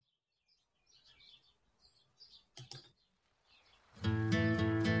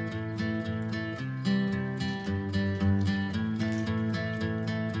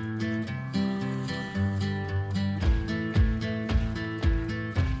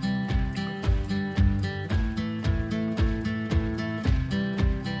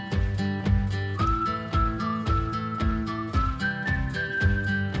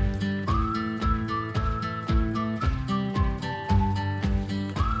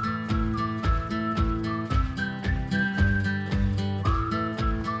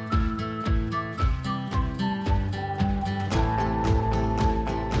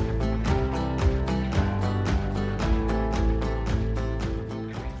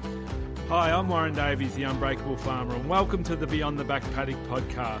Hi, I'm Warren Davies, the Unbreakable Farmer, and welcome to the Beyond the Back Paddock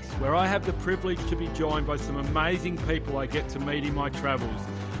podcast, where I have the privilege to be joined by some amazing people I get to meet in my travels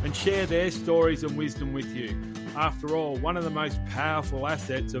and share their stories and wisdom with you. After all, one of the most powerful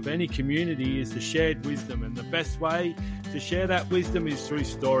assets of any community is the shared wisdom, and the best way to share that wisdom is through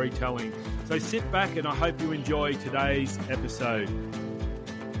storytelling. So sit back and I hope you enjoy today's episode.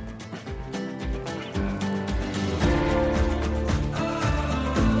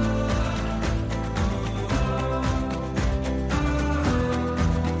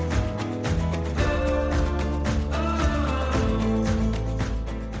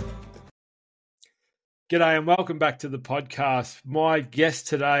 G'day and welcome back to the podcast. My guest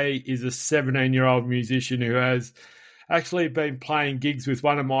today is a 17-year-old musician who has actually been playing gigs with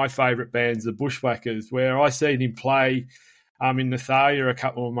one of my favourite bands, the Bushwackers, where I seen him play in Nathalia a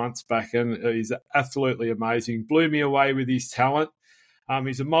couple of months back, and he's absolutely amazing. Blew me away with his talent.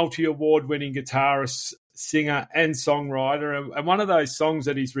 He's a multi-award-winning guitarist, singer and songwriter, and one of those songs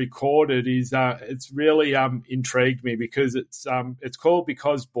that he's recorded is it's really intrigued me because it's called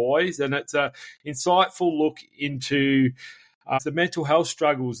Because Boys, and it's a insightful look into the mental health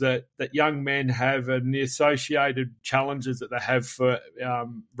struggles that young men have and the associated challenges that they have for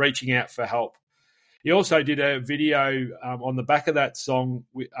reaching out for help. He also did a video on the back of that song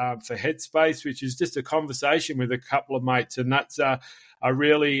for Headspace, which is just a conversation with a couple of mates, and that's a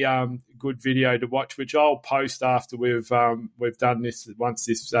really good video to watch, which I'll post after we've done this, once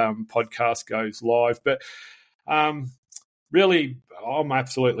this podcast goes live. But really, I'm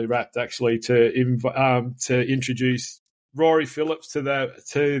absolutely rapt actually to introduce Rory Phillips to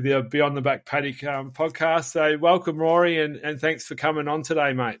the Beyond the Back Paddock podcast. So welcome, Rory, and thanks for coming on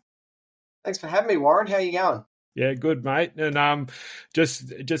today, mate. Thanks for having me, Warren. How are you going? Yeah, good, mate. And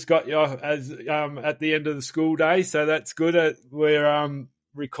just got you as at the end of the school day, so that's good. We're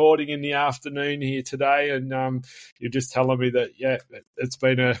recording in the afternoon here today, and you're just telling me that it's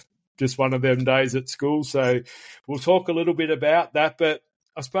been just one of them days at school. So we'll talk a little bit about that. But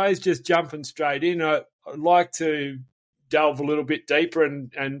I suppose just jumping straight in, I'd like to delve a little bit deeper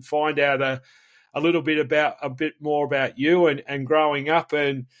and find out a bit more about you and growing up.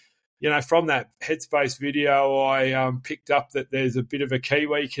 And you know, from that Headspace video, I picked up that there's a bit of a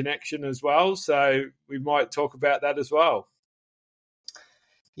Kiwi connection as well. So we might talk about that as well.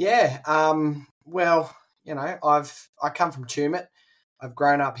 Yeah. Well, you know, I come from Tumut. I've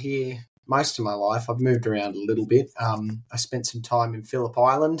grown up here most of my life. I've moved around a little bit. I spent some time in Phillip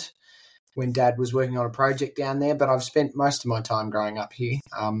Island when Dad was working on a project down there, but I've spent most of my time growing up here.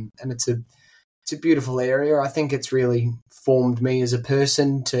 And it's a beautiful area. I think it's really formed me as a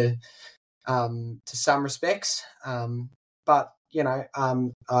person to some respects. But you know,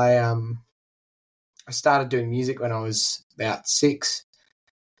 I started doing music when I was about 6,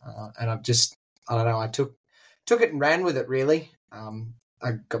 and I don't know. I took it and ran with it. Really,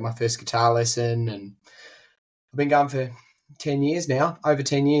 I got my first guitar lesson, and I've been going for 10 years now, over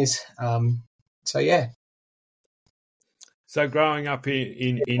 10 years. So yeah. So growing up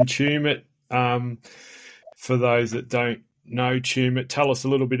in Tumut. For those that don't know Tumut, tell us a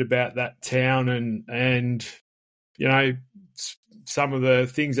little bit about that town and you know, some of the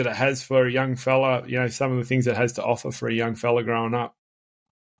things that it has for a young fella, you know, some of the things it has to offer for a young fella growing up.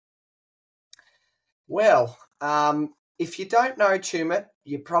 Well, if you don't know Tumut,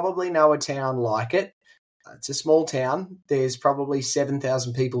 you probably know a town like it. It's a small town. There's probably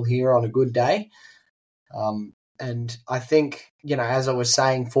 7,000 people here on a good day. And I think, you know, as I was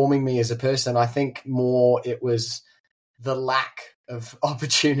saying, forming me as a person, I think more it was the lack of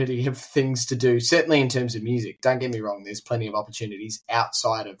opportunity of things to do, certainly in terms of music. Don't get me wrong, there's plenty of opportunities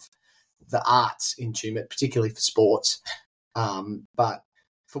outside of the arts in Tumut, particularly for sports. But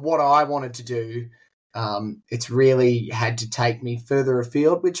for what I wanted to do, it's really had to take me further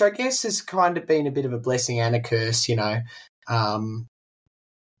afield, which I guess has kind of been a bit of a blessing and a curse, you know.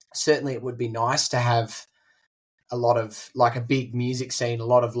 Certainly it would be nice to have a lot of, like, a big music scene, a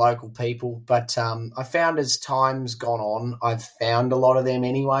lot of local people. But I found as time's gone on, I've found a lot of them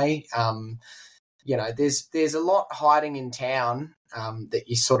anyway. You know, there's a lot hiding in town that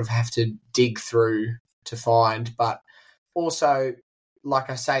you sort of have to dig through to find. But also, like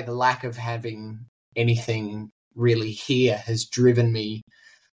I say, the lack of having anything really here has driven me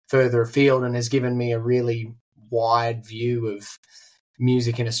further afield and has given me a really wide view of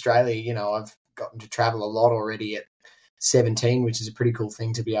music in Australia. You know, I've gotten to travel a lot already at 17, which is a pretty cool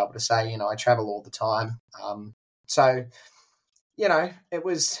thing to be able to say. You know, I travel all the time. So, you know,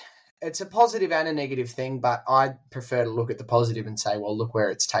 it's a positive and a negative thing, but I prefer to look at the positive and say, well, look where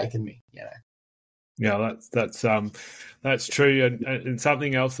it's taken me, you know. Yeah, that's true. And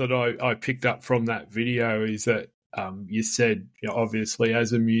something else that I picked up from that video is that you said, obviously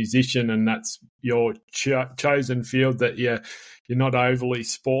as a musician, and that's your chosen field, that you're not overly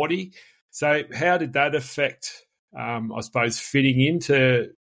sporty. So how did that affect, I suppose, fitting into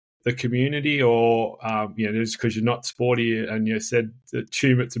the community, or just because you're not sporty, and you said that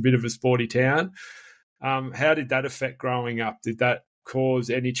Tumut's a bit of a sporty town. How did that affect growing up? Did that cause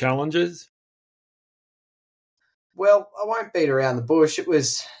any challenges? Well, I won't beat around the bush. It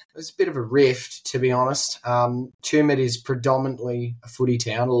was a bit of a rift, to be honest. Tumut is predominantly a footy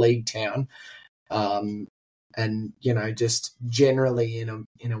town, a league town, and just generally in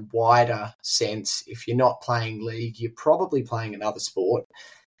a wider sense, if you're not playing league, you're probably playing another sport.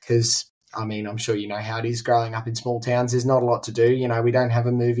 Because I'm sure you know how it is growing up in small towns. There's not a lot to do. We don't have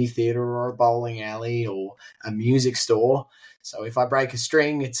a movie theatre or a bowling alley or a music store. So if I break a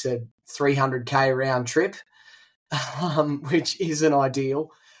string, it's a 300K round trip. Which isn't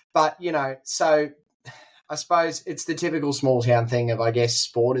ideal. But, so I suppose it's the typical small town thing of, I guess,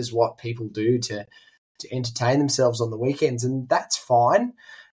 sport is what people do to entertain themselves on the weekends, and that's fine.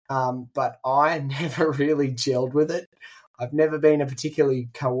 But I never really gelled with it. I've never been a particularly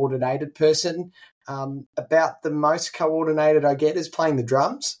coordinated person. About the most coordinated I get is playing the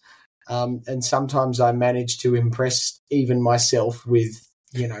drums. And sometimes I manage to impress even myself with,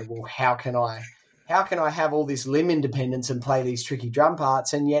 well, how can I have all this limb independence and play these tricky drum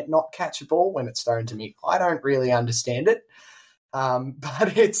parts and yet not catch a ball when it's thrown to me? I don't really understand it,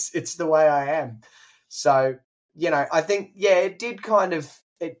 but it's the way I am. So, I think, it did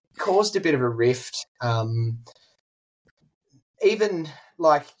it caused a bit of a rift. Even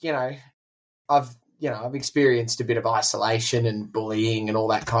like, I've experienced a bit of isolation and bullying and all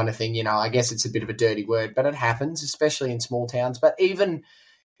that kind of thing. I guess it's a bit of a dirty word, but it happens, especially in small towns. But even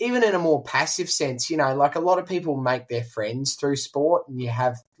in a more passive sense, like a lot of people make their friends through sport, and you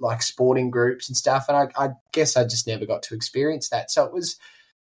have like sporting groups and stuff. And I guess I just never got to experience that. So it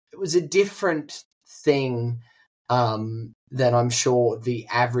was a different thing than I'm sure the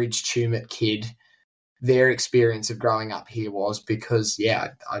average Tumut kid, their experience of growing up here was, because,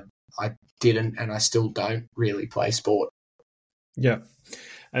 I didn't, and I still don't really play sport. Yeah.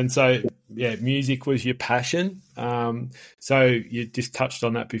 And so, music was your passion. So you just touched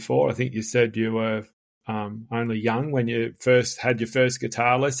on that before. I think you said you were only young when you first had your first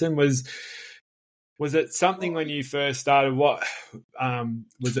guitar lesson. Was it something when you first started? What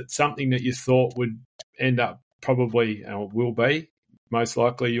was it something that you thought would end up probably, or will be most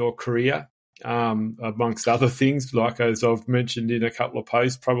likely, your career, amongst other things, like as I've mentioned in a couple of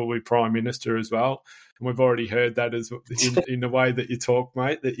posts, probably Prime Minister as well? And we've already heard that as in the way that you talk,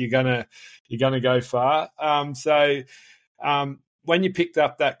 mate, that you're gonna go far. So when you picked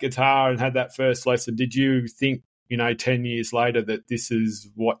up that guitar and had that first lesson, did you think, 10 years later, that this is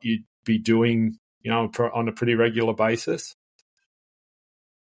what you'd be doing, on a pretty regular basis?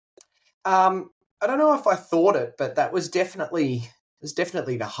 I don't know if I thought it, but that was definitely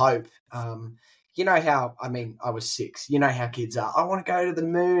the hope. How, I was 6. You know how kids are. I want to go to the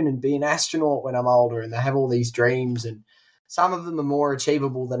moon and be an astronaut when I'm older, and they have all these dreams, and some of them are more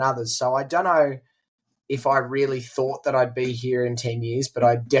achievable than others. So I don't know if I really thought that I'd be here in 10 years, but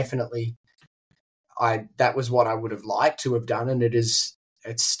that was what I would have liked to have done, and it's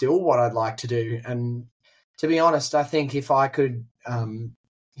still what I'd like to do. And to be honest, I think if I could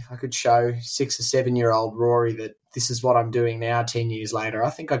show 6 or 7-year-old Rory that this is what I'm doing now 10 years later, I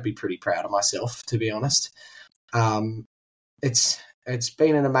think I'd be pretty proud of myself, to be honest. It's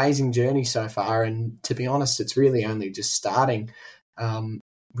been an amazing journey so far, and to be honest, it's really only just starting,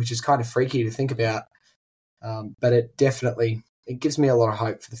 which is kind of freaky to think about. But it gives me a lot of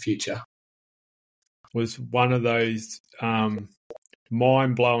hope for the future. Was one of those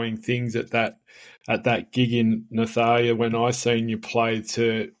mind-blowing things at that gig in Nathalia when I seen you play,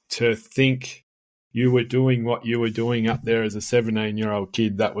 to think you were doing what you were doing up there as a 17-year-old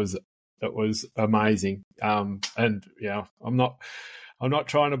kid. That was amazing. And I'm not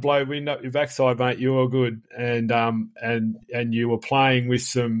trying to blow wind up your backside, mate. You were good, and you were playing with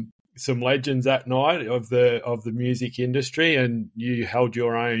some legends that night of the music industry, and you held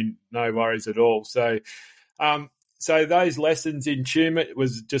your own, no worries at all. So those lessons in Tumut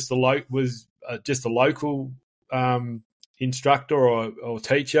was just a local instructor or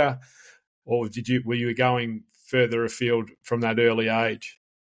teacher, or were you going further afield from that early age?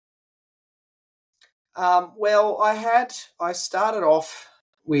 Well, I started off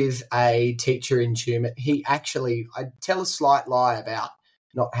with a teacher in Tumut. I tell a slight lie about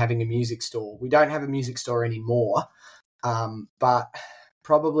not having a music store. We don't have a music store anymore, but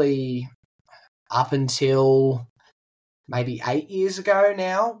probably up until maybe 8 years ago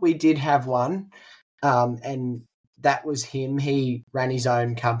now, we did have one. And that was him. He ran his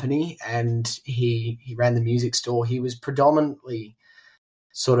own company and he ran the music store. He was predominantly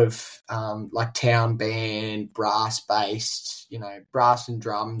sort of like town band, brass based, brass and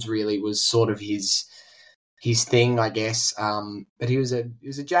drums really was sort of his thing, I guess. But he was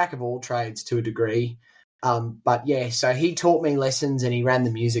a jack of all trades to a degree. But yeah, so he taught me lessons and he ran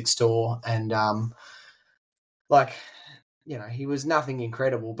the music store and he was nothing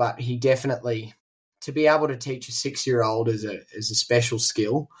incredible, but he definitely, to be able to teach a 6-year-old is a special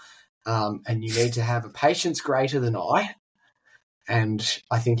skill. And you need to have a patience greater than I. And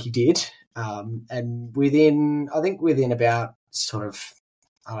I think he did. And within about sort of,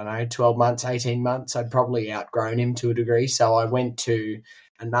 12 months, 18 months, I'd probably outgrown him to a degree. So I went to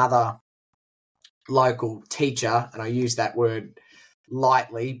another local teacher, and I use that word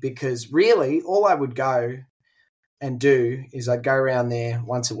lightly because really all I would go and do is I'd go around there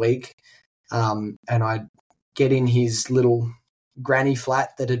once a week and I'd get in his little granny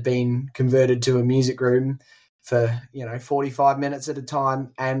flat that had been converted to a music room for 45 minutes at a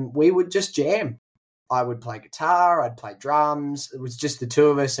time, and we would just jam. I would play guitar, I'd play drums. It was just the two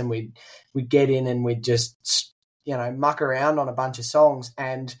of us, and we'd get in and we'd just muck around on a bunch of songs.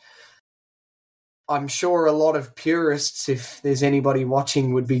 And I'm sure a lot of purists, if there's anybody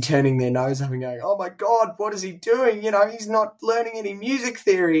watching, would be turning their nose up and going, "Oh my God, what is he doing? He's not learning any music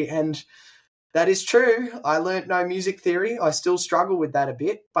theory." And that is true. I learnt no music theory. I still struggle with that a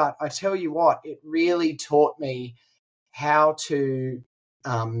bit, but I tell you what, it really taught me how to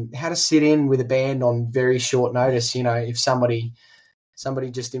sit in with a band on very short notice. If somebody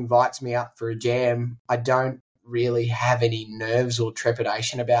just invites me up for a jam, I don't really have any nerves or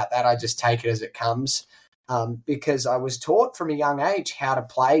trepidation about that. I just take it as it comes because I was taught from a young age how to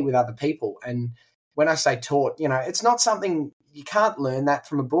play with other people. And when I say taught, it's not something you can't learn that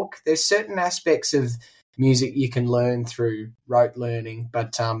from a book. There's certain aspects of music you can learn through rote learning,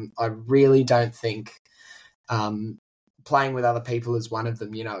 but I really don't think playing with other people is one of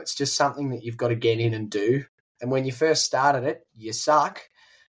them. It's just something that you've got to get in and do. And when you first started it, you suck.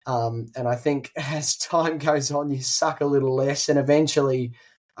 And I think as time goes on, you suck a little less. And eventually,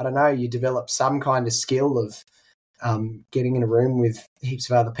 I don't know, you develop some kind of skill of getting in a room with heaps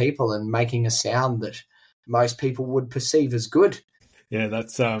of other people and making a sound that most people would perceive as good. Yeah,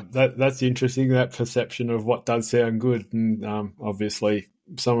 that's interesting, that perception of what does sound good. And obviously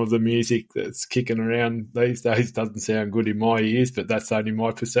some of the music that's kicking around these days doesn't sound good in my ears, but that's only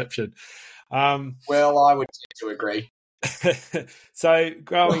my perception. Well, I would tend to agree. So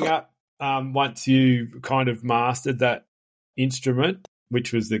growing up, once you kind of mastered that instrument,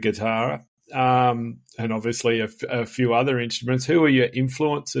 which was the guitar, and obviously a few other instruments, who were your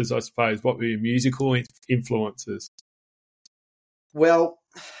influences, I suppose? What were your musical influences? Well,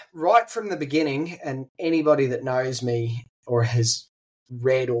 right from the beginning, and anybody that knows me or has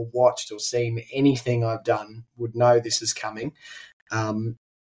read or watched or seen anything I've done would know this is coming.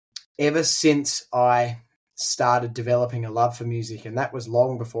 Ever since I started developing a love for music, and that was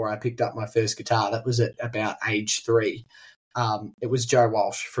long before I picked up my first guitar. That was at about age 3. It was Joe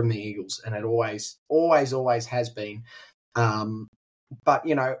Walsh from the Eagles, and it always has been. But,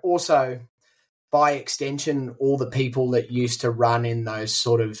 also by extension, all the people that used to run in those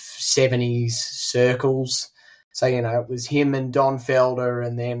sort of 70s circles. So, it was him and Don Felder,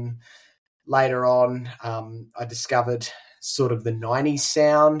 and then later on I discovered sort of the 90s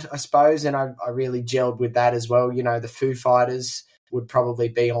sound, I suppose, and I really gelled with that as well. The Foo Fighters would probably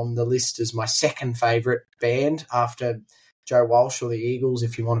be on the list as my second favourite band after Joe Walsh or the Eagles,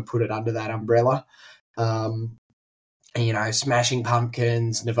 if you want to put it under that umbrella. Smashing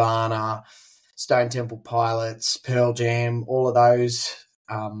Pumpkins, Nirvana, Stone Temple Pilots, Pearl Jam, all of those,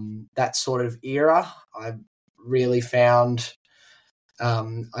 that sort of era, I really found,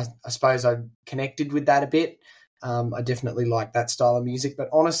 I suppose I connected with that a bit. I definitely like that style of music, but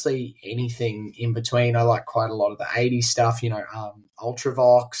honestly, anything in between. I like quite a lot of the 80s stuff,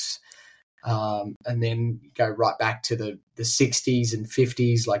 Ultravox, and then go right back to the 60s and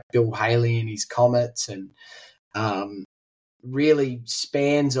 50s, like Bill Haley and his Comets, and really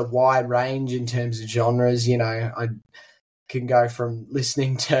spans a wide range in terms of genres. I can go from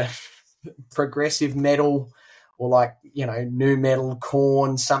listening to progressive metal or new metal,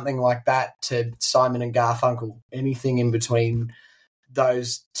 Korn, something like that, to Simon and Garfunkel. Anything in between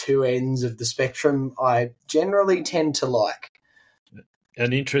those two ends of the spectrum, I generally tend to like.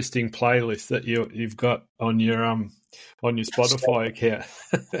 An interesting playlist that you've got on your Spotify account.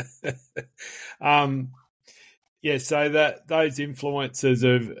 Yeah, so that those influences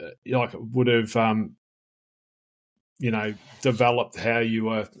of would have developed how you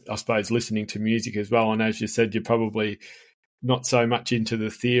were, I suppose, listening to music as well. And as you said, you're probably not so much into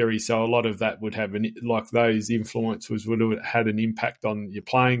the theory, so a lot of that would have those influences would have had an impact on your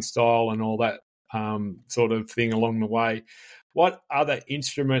playing style and all that sort of thing along the way. What other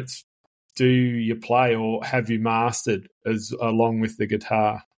instruments do you play or have you mastered along with the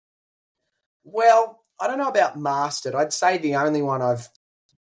guitar? Well, I don't know about mastered. I'd say the only one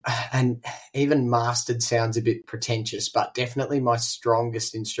and even mastered sounds a bit pretentious, but definitely my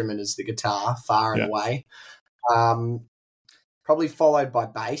strongest instrument is the guitar, far and away. Probably followed by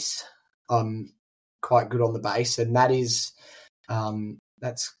bass. I'm quite good on the bass, and that is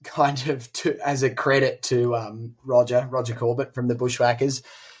that's kind of as a credit to Roger Corbett from the Bushwackers,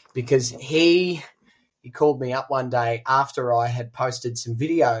 because he called me up one day after I had posted some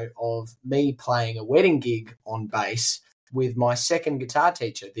video of me playing a wedding gig on bass with my second guitar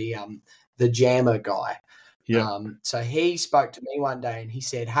teacher, the jammer guy. Yeah. So he spoke to me one day and he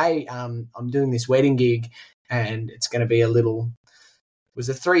said, "Hey, I'm doing this wedding gig, and it's going to be it was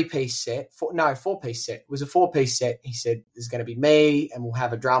a 3-piece set. 4-piece set. It was a 4-piece set." He said, "There's going to be me and we'll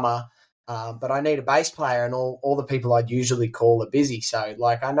have a drummer, but I need a bass player, and all the people I'd usually call are busy. So,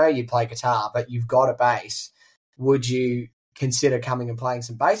 I know you play guitar, but you've got a bass. Would you consider coming and playing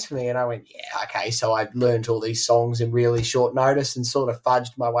some bass for me?" And I went, "Yeah, okay." So I learned all these songs in really short notice and sort of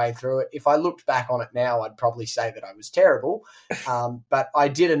fudged my way through it. If I looked back on it now, I'd probably say that I was terrible, but I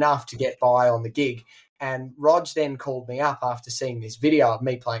did enough to get by on the gig. And Rog then called me up after seeing this video of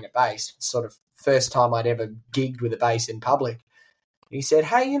me playing a bass, sort of first time I'd ever gigged with a bass in public. He said,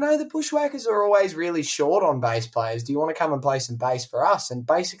 "Hey, the Bushwackers are always really short on bass players. Do you want to come and play some bass for us?" And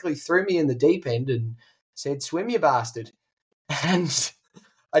basically threw me in the deep end and said, "Swim, you bastard." And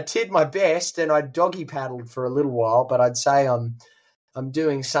I did my best, and I doggy paddled for a little while, but I'd say I'm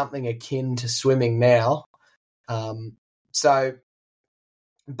doing something akin to swimming now. So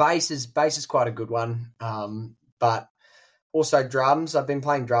bass is quite a good one, but also drums. I've been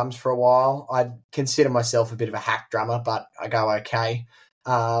playing drums for a while. I'd consider myself a bit of a hack drummer, but I go okay.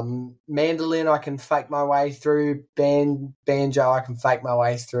 Mandolin, I can fake my way through. Banjo, I can fake my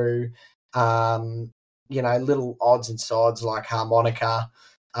way through. Little odds and sods like harmonica.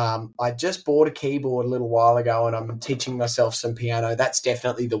 I just bought a keyboard a little while ago, and I'm teaching myself some piano. That's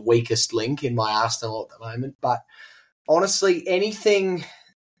definitely the weakest link in my arsenal at the moment. But honestly, anything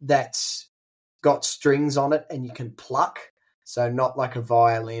that's got strings on it and you can pluck, so not like a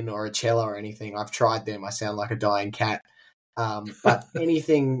violin or a cello or anything. I've tried them. I sound like a dying cat. But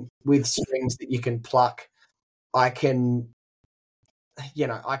anything with strings that you can pluck, I can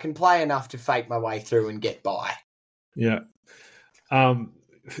play enough to fake my way through and get by. Yeah.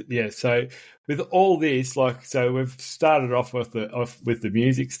 So with all this, so we've started off with the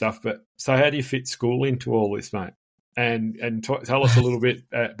music stuff, but so how do you fit school into all this, mate? And tell us a little bit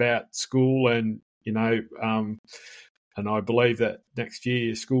about school, and and I believe that next year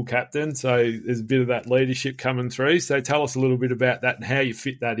you're school captain, so there's a bit of that leadership coming through. So tell us a little bit about that and how you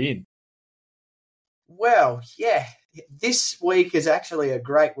fit that in. Well, yeah, this week is actually a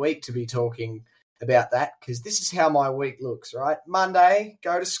great week to be talking about that, because this is how my week looks, right? Monday,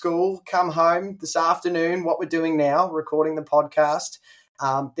 go to school, come home this afternoon, what we're doing now, recording the podcast.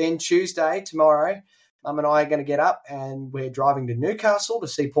 Then Tuesday, tomorrow, Mum and I are going to get up and we're driving to Newcastle to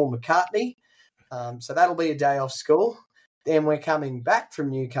see Paul McCartney. So that'll be a day off school. Then we're coming back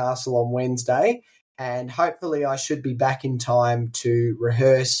from Newcastle on Wednesday, and hopefully I should be back in time to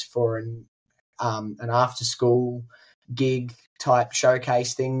rehearse for an after-school gig type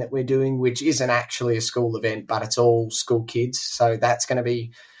showcase thing that we're doing, which isn't actually a school event, but it's all school kids. So that's going to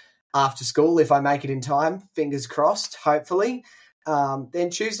be after school if I make it in time. Fingers crossed, hopefully. Then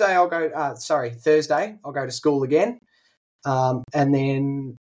Thursday, I'll go to school again. And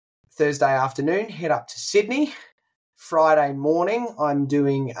then Thursday afternoon, head up to Sydney. Friday morning, I'm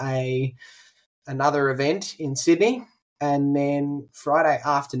doing another event in Sydney. And then Friday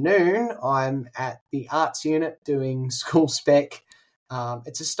afternoon, I'm at the arts unit doing school spec.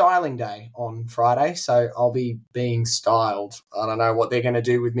 It's a styling day on Friday, so I'll be being styled. I don't know what they're going to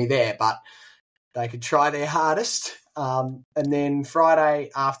do with me there, but they could try their hardest. And then Friday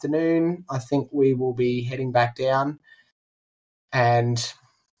afternoon, I think we will be heading back down. And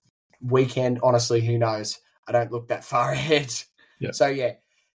weekend, honestly, who knows? I don't look that far ahead. Yep. So, yeah.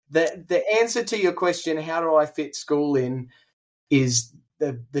 The answer to your question, how do I fit school in, is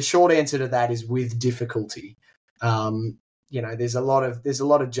the short answer to that is with difficulty. There's a lot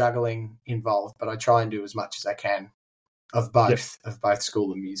of juggling involved, but I try and do as much as I can of both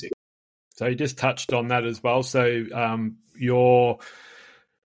school and music. So you just touched on that as well. So you're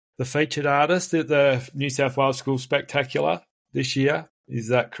the featured artist at the New South Wales Schools Spectacular this year. Is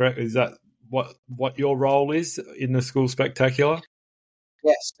that correct? Is that what your role is in the School Spectacular?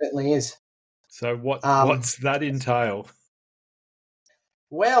 Yes, certainly is. So what's that entail?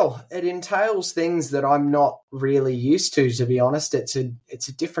 Well, it entails things that I'm not really used to be honest. It's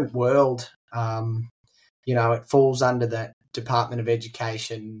a different world. It falls under the Department of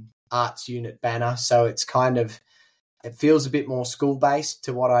Education Arts Unit banner, so it's it feels a bit more school based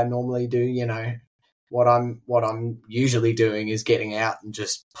to what I normally do. What I'm usually doing is getting out and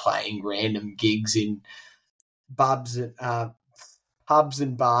just playing random gigs in pubs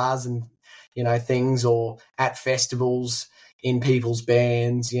and bars and things, or at festivals in people's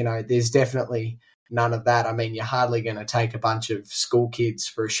bands. There's definitely none of that. I mean, you're hardly going to take a bunch of school kids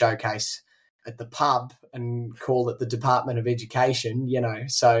for a showcase at the pub and call it the Department of Education,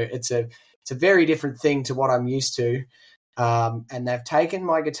 so it's a very different thing to what I'm used to. And they've taken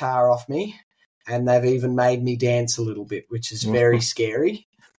my guitar off me, and they've even made me dance a little bit, which is very scary.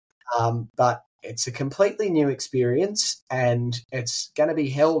 But it's a completely new experience, and it's going to be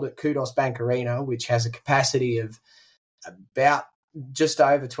held at Kudos Bank Arena, which has a capacity of about just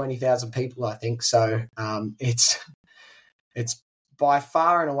over 20,000 people, I think. So it's by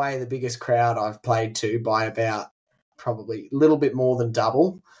far and away the biggest crowd I've played to, by about probably a little bit more than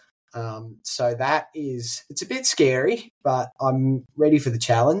double. So it's a bit scary, but I'm ready for the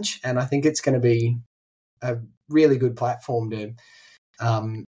challenge, and I think it's going to be a really good platform to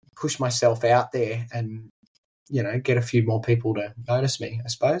push myself out there and, get a few more people to notice me, I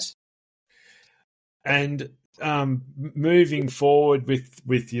suppose. And moving forward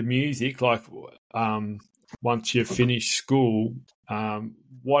with your music, like once you've finished school,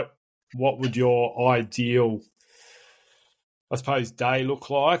 what would your ideal, I suppose, day look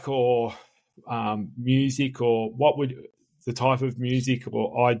like, or music, or what would the type of music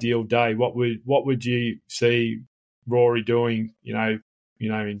or ideal day? What would you see Rory doing?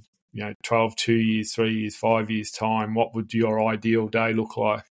 In 12, 2 years, 3 years, 5 years time. What would your ideal day look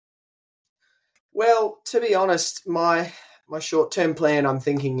like? Well, to be honest, my short-term plan, I'm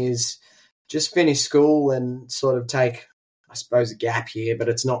thinking, is just finish school and sort of take, I suppose, a gap year, but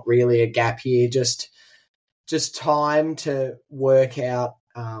it's not really a gap year, just time to work out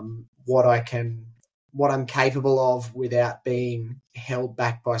what I'm capable of without being held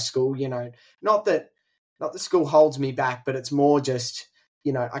back by school. Not that school holds me back, but it's more just,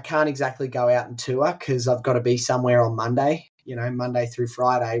 I can't exactly go out and tour because I've got to be somewhere on Monday, Monday through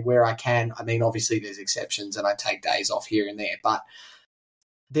Friday where I can. I mean, obviously there's exceptions and I take days off here and there, but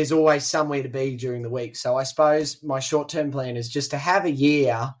there's always somewhere to be during the week. So I suppose my short-term plan is just to have a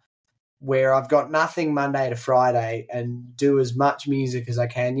year where I've got nothing Monday to Friday and do as much music as I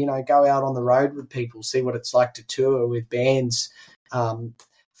can, go out on the road with people, see what it's like to tour with bands,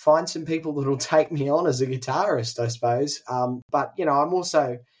 find some people that'll take me on as a guitarist, I suppose. But, I'm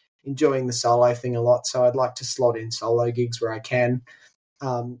also enjoying the solo thing a lot, so I'd like to slot in solo gigs where I can.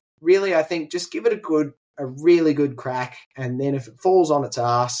 Really, I think just give it a really good crack, and then if it falls on its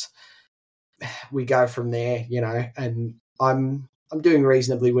ass, we go from there, and I'm doing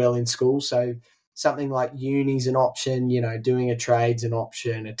reasonably well in school, so something like uni's an option, doing a trade's an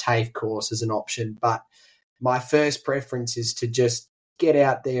option, a TAFE course is an option, but my first preference is to just get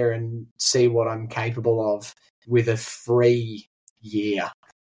out there and see what I'm capable of with a free year.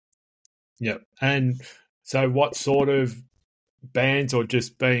 Yep. And so what sort of bands, or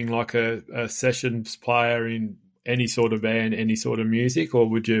just being like a sessions player in any sort of band, any sort of music, or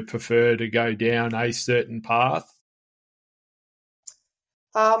would you prefer to go down a certain path?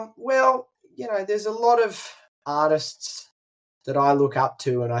 Well, there's a lot of artists that I look up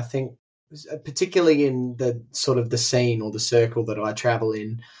to, and I think particularly in the sort of the scene or the circle that I travel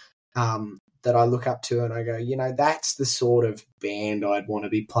in, that I look up to and I go, that's the sort of band I'd want to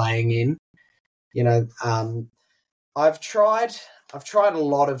be playing in. I've tried a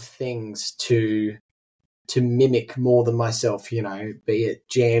lot of things to mimic more than myself, be it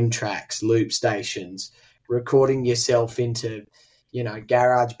jam tracks, loop stations, recording yourself into,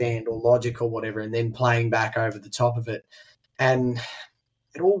 Garage Band or Logic or whatever, and then playing back over the top of it. And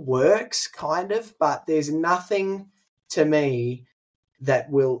it all works kind of, but there's nothing to me that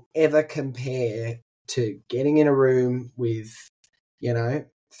will ever compare to getting in a room with,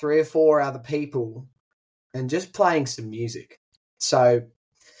 3 or 4 other people and just playing some music. So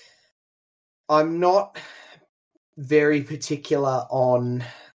I'm not very particular on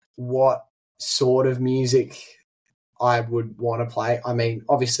what sort of music I would want to play. I mean,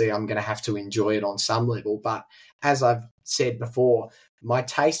 obviously I'm going to have to enjoy it on some level, but as I've said before, my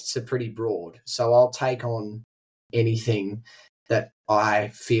tastes are pretty broad. So I'll take on anything that I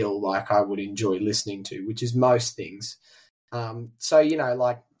feel like I would enjoy listening to, which is most things. So,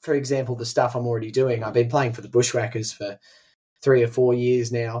 like, for example, the stuff I'm already doing, I've been playing for the Bushwackers for 3 or 4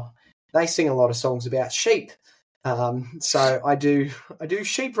 years now. They sing a lot of songs about sheep. So I do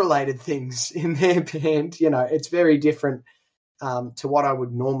sheep related things in their band. It's very different to what I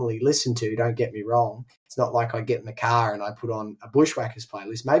would normally listen to. Don't get me wrong. It's not like I get in the car and I put on a Bushwackers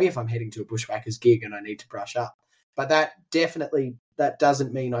playlist. Maybe if I'm heading to a Bushwackers gig and I need to brush up. But that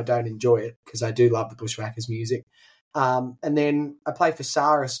doesn't mean I don't enjoy it, because I do love the Bushwackers music. And then I play for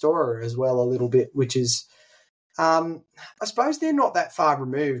Sarah Storer as well a little bit, which is, I suppose they're not that far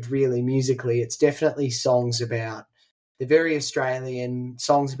removed really musically. It's definitely songs about, they're very Australian,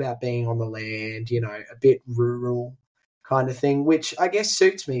 songs about being on the land, a bit rural kind of thing, which I guess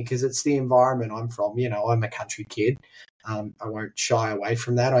suits me because it's the environment I'm from. I'm a country kid. I won't shy away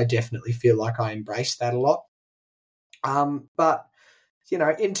from that. I definitely feel like I embrace that a lot. But,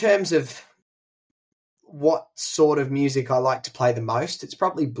 in terms of what sort of music I like to play the most, it's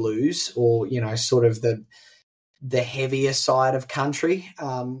probably blues or, sort of the heavier side of country.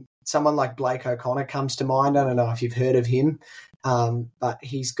 Someone like Blake O'Connor comes to mind. I don't know if you've heard of him, but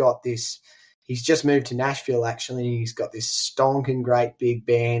he's just moved to Nashville, actually, and he's got this stonking great big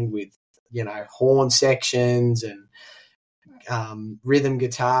band with, horn sections and rhythm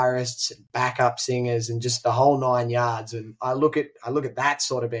guitarists and backup singers and just the whole 9 yards. And I look at that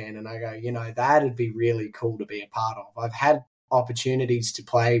sort of band and I go, that'd be really cool to be a part of. I've had opportunities to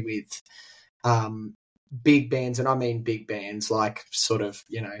play with big bands, and I mean big bands, like sort of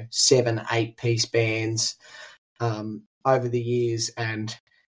 7-8 piece bands over the years, and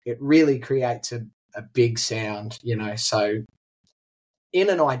it really creates a big sound. So in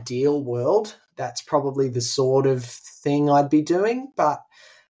an ideal world, that's probably the sort of thing I'd be doing, but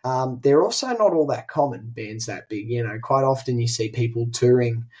they're also not all that common, bands that big. Quite often you see people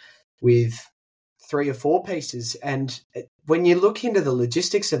touring with 3 or 4 pieces, and when you look into the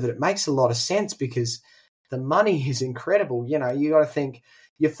logistics of it, it makes a lot of sense because the money is incredible. You got to think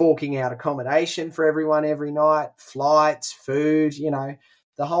you're forking out accommodation for everyone every night, flights, food,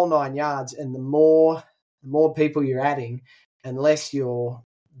 the whole 9 yards, and the more people you're adding, unless you're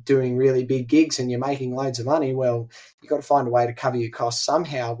doing really big gigs and you're making loads of money, well, you've got to find a way to cover your costs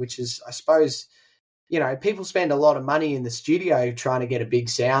somehow, which is, I suppose, people spend a lot of money in the studio trying to get a big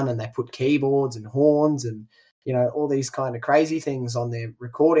sound, and they put keyboards and horns and, all these kind of crazy things on their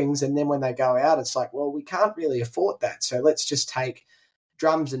recordings. And then when they go out, it's like, well, we can't really afford that. So let's just take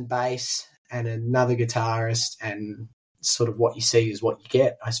drums and bass and another guitarist, and sort of what you see is what you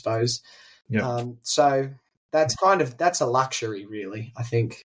get, I suppose. Yeah. So that's a luxury, really, I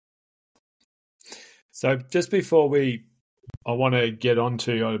think. So just before I want to get on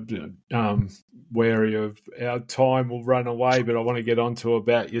to, wary of our time will run away, but I want to get on to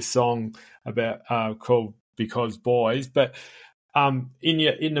about your song about called Because Boys. But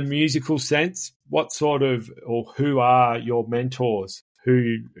in the musical sense, what sort of, or who are your mentors?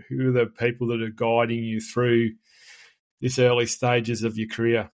 Who are the people that are guiding you through this early stages of your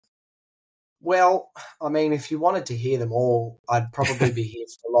career? Well, I mean, if you wanted to hear them all, I'd probably be here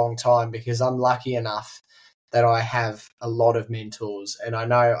for a long time, because I'm lucky enough that I have a lot of mentors. And I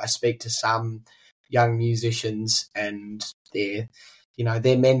know I speak to some young musicians, and their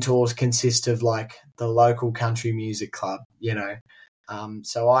mentors consist of like the local country music club,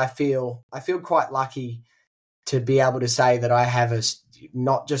 So I feel quite lucky to be able to say that I have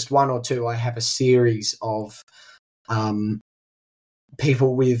not just one or two, I have a series of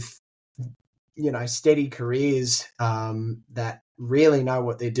people with steady careers that really know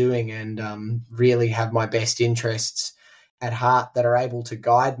what they're doing, and really have my best interests at heart, that are able to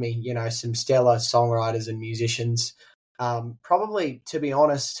guide me. Some stellar songwriters and musicians. Probably, to be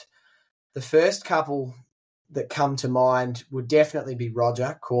honest, the first couple that come to mind would definitely be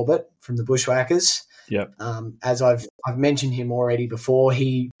Roger Corbett from the Bushwackers. Yep. As I've mentioned him already before,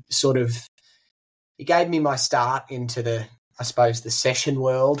 he gave me my start into the session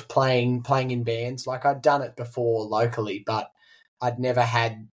world, playing in bands. Like, I'd done it before locally, but I'd never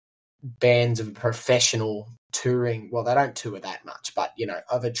had bands of professional touring. Well, they don't tour that much, but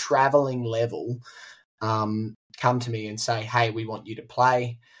of a traveling level, come to me and say, "Hey, we want you to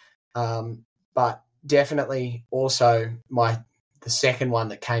play." But definitely also the second one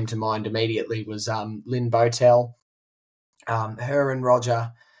that came to mind immediately was Lynn Botel. Her and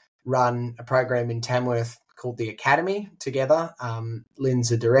Roger run a program in Tamworth called the Academy together. Lynn's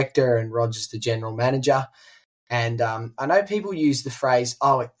the director and Roger's the general manager. And I know people use the phrase,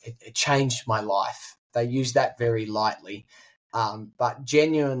 "Oh, it changed my life." They use that very lightly. But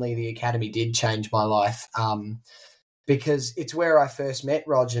genuinely, the Academy did change my life because it's where I first met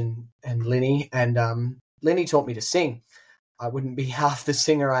Rog and Linny, and Linny taught me to sing. I wouldn't be half the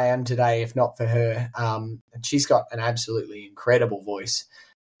singer I am today if not for her. And she's got an absolutely incredible voice.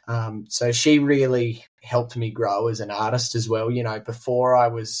 So she really helped me grow as an artist as well. You know, before I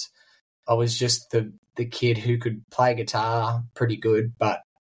was just the kid who could play guitar pretty good, but,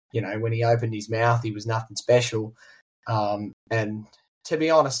 you know, when he opened his mouth, he was nothing special. And to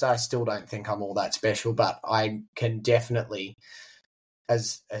be honest, I still don't think I'm all that special, but I can definitely,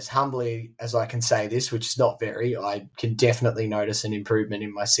 as humbly as I can say this, which is not very, I can definitely notice an improvement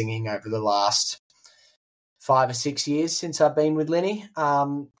in my singing over the last 5 or 6 years since I've been with Linny.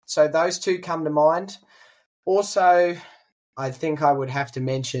 So those two come to mind. Also, I think I would have to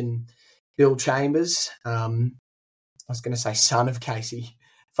mention Bill Chambers. I was going to say son of Casey,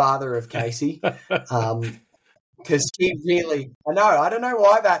 father of Casey, because he really, I don't know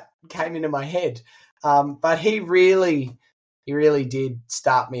why that came into my head, but he really did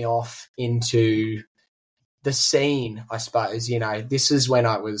start me off into the scene, I suppose. You know, this is when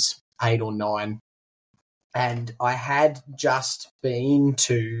I was 8 or 9, and I had just been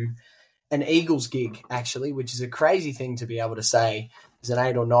to an Eagles gig, actually, which is a crazy thing to be able to say as an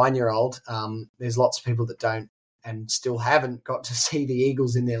 8 or 9-year-old. There's lots of people that don't and still haven't got to see the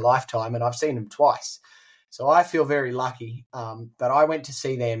Eagles in their lifetime, and I've seen them twice. So I feel very lucky. But I went to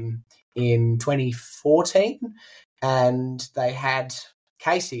see them in 2014, and they had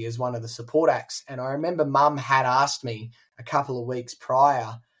Casey as one of the support acts. And I remember Mum had asked me a couple of weeks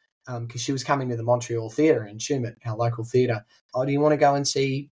prior, because she was coming to the Montreal Theatre in Tumut, our local theatre. Oh, do you want to go and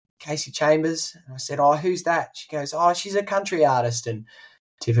see Casey Chambers? And I said, oh, who's that? She goes, oh, she's a country artist. And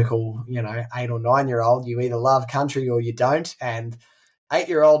typical, 8 or 9-year-old, you either love country or you don't. And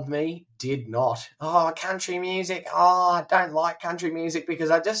 8-year-old me did not. Oh, country music. Oh, I don't like country music because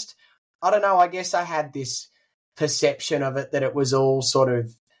I don't know, I guess I had this perception of it that it was all sort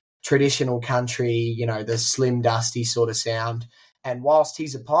of traditional country, the slim, dusty sort of sound. And whilst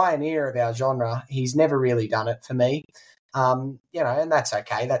he's a pioneer of our genre, he's never really done it for me. And that's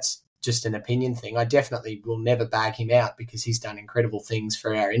okay. That's just an opinion thing. I definitely will never bag him out because he's done incredible things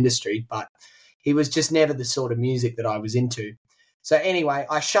for our industry, but he was just never the sort of music that I was into. So anyway,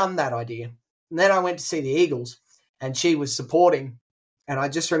 I shunned that idea. And then I went to see the Eagles, and she was supporting. And I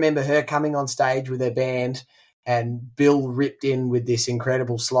just remember her coming on stage with her band, and Bill ripped in with this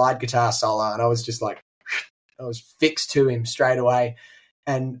incredible slide guitar solo. And I was just like, I was fixed to him straight away.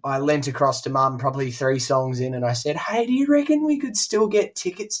 And I leant across to Mum probably 3 songs in, and I said, hey, do you reckon we could still get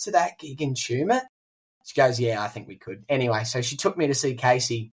tickets to that gig in Tumut? She goes, yeah, I think we could. Anyway, so she took me to see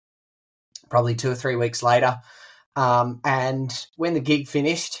Casey probably 2 or 3 weeks later. And when the gig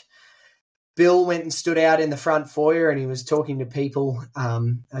finished, Bill went and stood out in the front foyer, and he was talking to people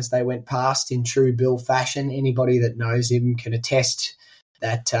as they went past in true Bill fashion. Anybody that knows him can attest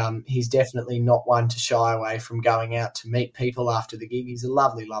that he's definitely not one to shy away from going out to meet people after the gig. He's a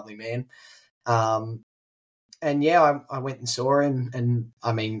lovely, lovely man. And yeah, I went and saw him, and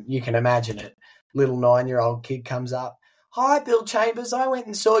I mean, you can imagine it. Little 9-year-old kid comes up, hi, Bill Chambers, I went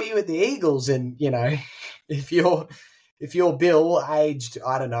and saw you at the Eagles. And, if you're Bill, aged,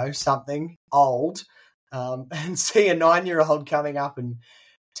 I don't know, something old, and see a 9-year-old coming up and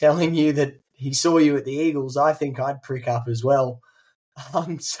telling you that he saw you at the Eagles, I think I'd prick up as well.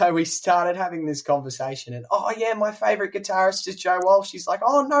 So we started having this conversation, and, oh, yeah, my favourite guitarist is Joe Walsh. She's like,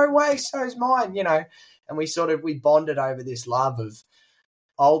 oh, no way, so's mine, And we bonded over this love of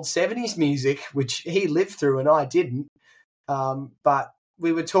old 70s music, which he lived through and I didn't. But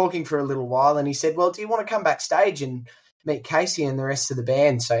we were talking for a little while, and he said, well, do you want to come backstage and meet Casey and the rest of the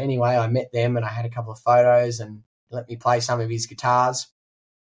band? So anyway, I met them, and I had a couple of photos, and let me play some of his guitars.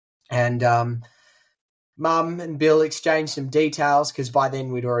 And Mum and Bill exchanged some details, because by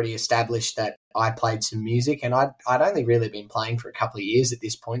then we'd already established that I played some music, and I'd only really been playing for a couple of years at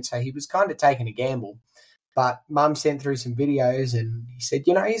this point, so he was kind of taking a gamble. But Mum sent through some videos, and he said,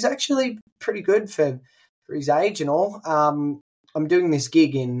 he's actually pretty good for his age and all. I'm doing this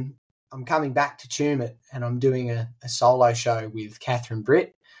gig I'm coming back to Tumut, and I'm doing a solo show with Catherine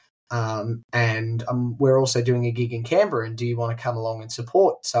Britt, and we're also doing a gig in Canberra, and do you want to come along and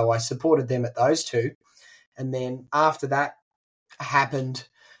support? So I supported them at those two. And then after that happened,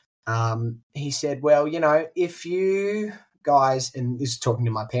 he said, well, if you guys, and this is talking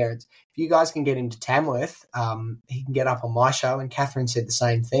to my parents, if you guys can get him to Tamworth, he can get up on my show. And Catherine said the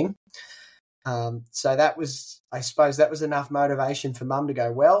same thing. So I suppose that was enough motivation for Mum to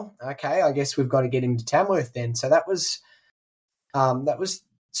go, well, okay, I guess we've got to get him to Tamworth then. So that was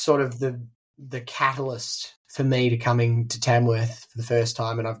sort of the the catalyst for me to coming to Tamworth for the first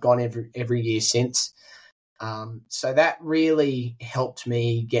time, and I've gone every year since. So that really helped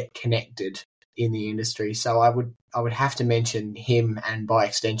me get connected in the industry. So I would have to mention him, and by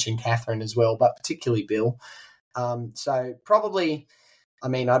extension Catherine as well, but particularly Bill. So probably, I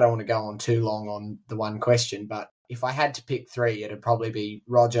mean, I don't want to go on too long on the one question, but if I had to pick three, it'd probably be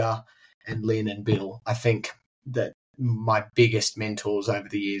Roger and Lynn and Bill. I think that my biggest mentors over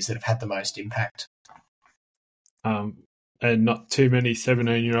the years that have had the most impact. And not too many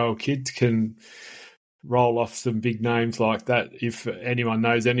 17-year-old kids can roll off some big names like that. If anyone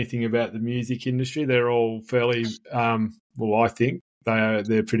knows anything about the music industry, they're all fairly, I think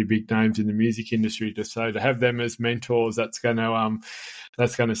they're pretty big names in the music industry. So to have them as mentors, that's going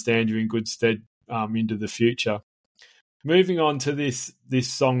to stand you in good stead into the future. Moving on to this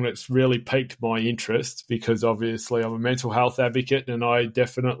song that's really piqued my interest, because obviously I'm a mental health advocate and I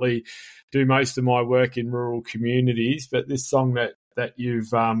definitely do most of my work in rural communities. But this song that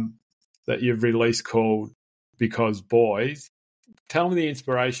you've released called "Because Boys," tell me the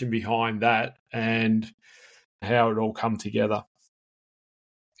inspiration behind that and how it all come together.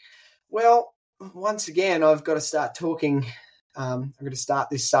 Well, once again, I've got to start talking. I'm going to start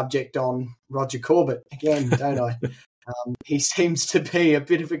this subject on Roger Corbett again, don't I? He seems to be a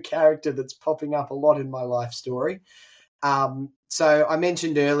bit of a character that's popping up a lot in my life story. So I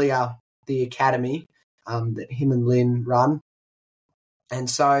mentioned earlier the academy that him and Lynn run. And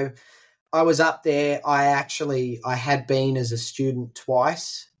so I was up there. I had been as a student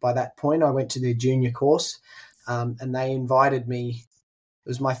twice by that point. I went to their junior course and they invited me. It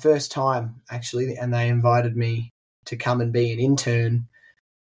was my first time, actually, and they invited me to come and be an intern.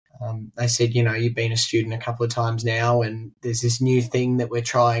 They said, you've been a student a couple of times now, and there's this new thing that we're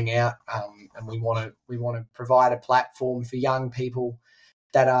trying out, and we want to provide a platform for young people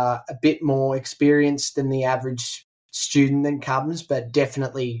that are a bit more experienced than the average student that comes, but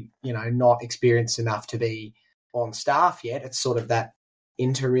definitely, not experienced enough to be on staff yet. It's sort of that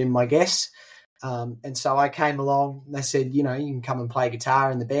interim, I guess. And so I came along and they said, you can come and play guitar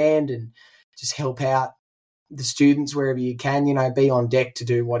in the band and just help out the students wherever you can, be on deck to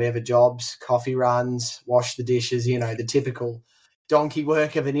do whatever jobs, coffee runs, wash the dishes, the typical donkey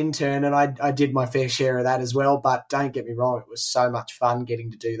work of an intern. And I did my fair share of that as well. But don't get me wrong, it was so much fun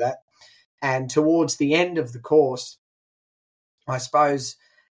getting to do that. And towards the end of the course, I suppose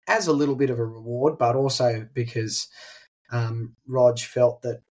as a little bit of a reward, but also because Rog felt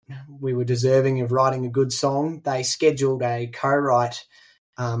that we were deserving of writing a good song, they scheduled a co-write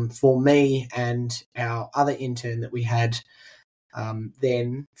for me and our other intern that we had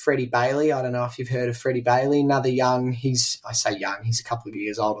then, Freddie Bailey. I don't know if you've heard of Freddie Bailey, another young, he's a couple of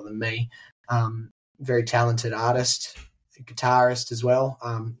years older than me, very talented artist, guitarist as well.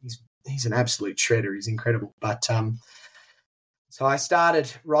 He's an absolute shredder. He's incredible. But so I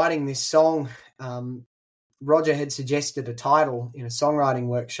started writing this song. Roger had suggested a title in a songwriting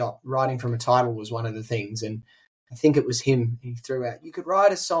workshop. Writing from a title was one of the things, and I think it was him. He threw out, you could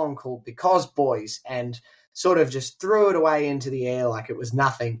write a song called "Because Boys," and sort of just threw it away into the air like it was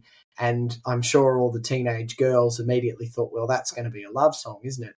nothing. And I'm sure all the teenage girls immediately thought, well, that's going to be a love song,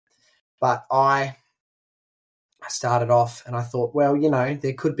 isn't it? But I started off and I thought, well,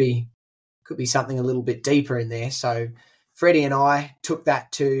 there could be something a little bit deeper in there. So Freddie and I took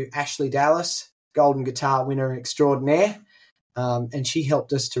that to Ashley Dallas, Golden Guitar winner extraordinaire, and she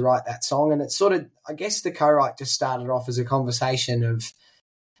helped us to write that song. And it's sort of, I guess the co-write just started off as a conversation of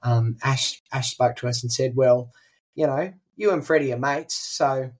Ash spoke to us and said, well, you and Freddie are mates,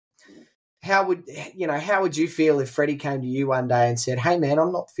 so how would you feel if Freddie came to you one day and said, hey man,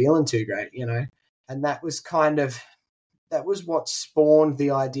 I'm not feeling too great, And that was what spawned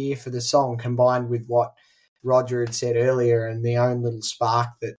the idea for the song, combined with what Roger had said earlier and the own little spark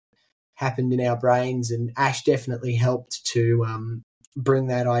that happened in our brains. And Ash definitely helped to bring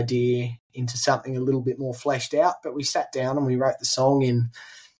that idea into something a little bit more fleshed out. But we sat down and we wrote the song in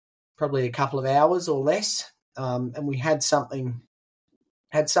probably a couple of hours or less, and we had something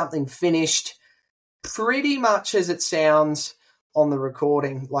finished pretty much as it sounds on the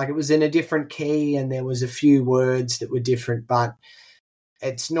recording. Like, it was in a different key and there was a few words that were different, but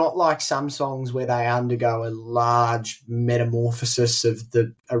it's not like some songs where they undergo a large metamorphosis of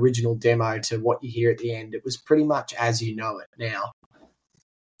the original demo to what you hear at the end. It was pretty much as you know it now.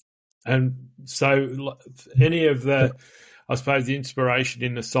 And so any of the, I suppose, the inspiration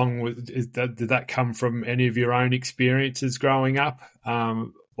in the song, did that come from any of your own experiences growing up,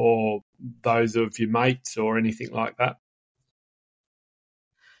 or those of your mates or anything like that?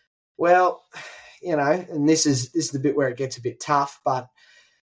 Well, and this is the bit where it gets a bit tough, but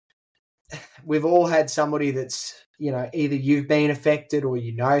we've all had somebody that's, either you've been affected or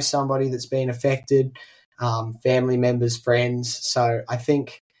somebody that's been affected, family members, friends. So I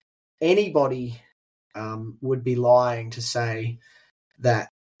think anybody would be lying to say that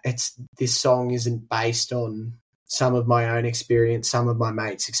this song isn't based on some of my own experience, some of my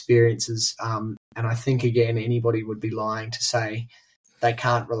mates' experiences. And I think, again, anybody would be lying to say they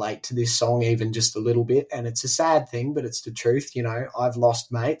can't relate to this song even just a little bit. And it's a sad thing, but it's the truth. I've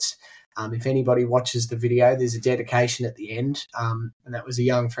lost mates. If anybody watches the video, there's a dedication at the end. And that was a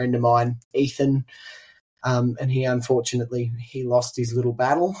young friend of mine, Ethan. And he, unfortunately, he lost his little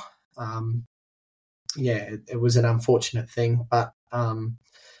battle. It was an unfortunate thing. But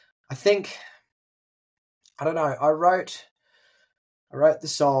I think, I don't know, I wrote the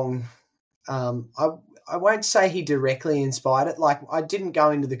song. I won't say he directly inspired it. Like, I didn't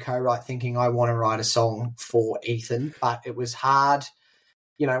go into the co-write thinking I want to write a song for Ethan, but it was hard.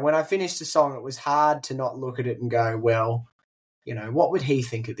 When I finished the song, it was hard to not look at it and go, well, what would he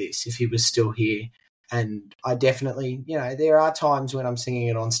think of this if he was still here? And I definitely, there are times when I'm singing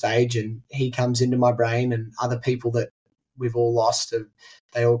it on stage and he comes into my brain, and other people that we've all lost,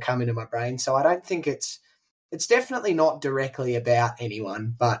 they all come into my brain. So I don't think it's definitely not directly about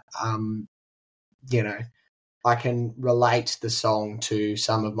anyone, but, I can relate the song to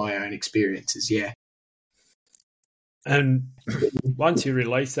some of my own experiences, yeah. And once you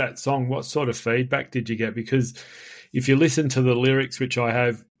released that song, what sort of feedback did you get? Because if you listen to the lyrics, which I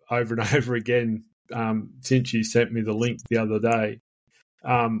have over and over again since you sent me the link the other day,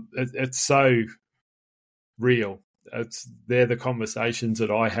 it's so real. They're the conversations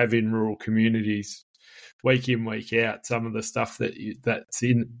that I have in rural communities week in, week out, some of the stuff that's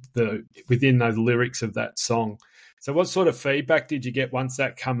within those lyrics of that song. So what sort of feedback did you get once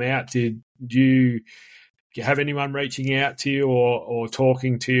that come out? Did you have anyone reaching out to you or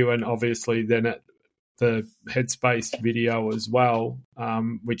talking to you? And obviously then at the Headspace video as well,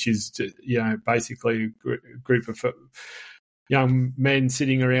 which is, basically a group of young men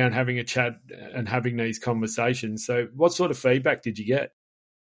sitting around having a chat and having these conversations. So what sort of feedback did you get?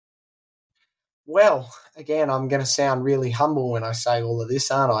 Well, again, I'm going to sound really humble when I say all of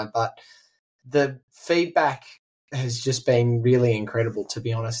this, aren't I? But the feedback has just been really incredible, to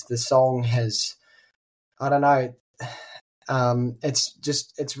be honest. The song has, I don't know,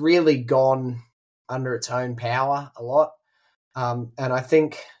 it's really gone under its own power a lot. And I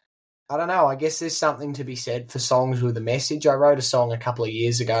think, I don't know, I guess there's something to be said for songs with a message. I wrote a song a couple of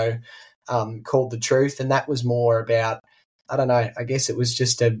years ago called The Truth, and that was more about, I don't know, I guess it was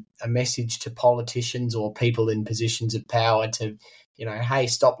just a message to politicians or people in positions of power to, hey,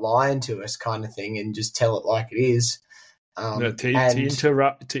 stop lying to us kind of thing, and just tell it like it is. To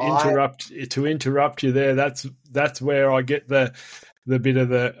interrupt you there, that's where I get the bit of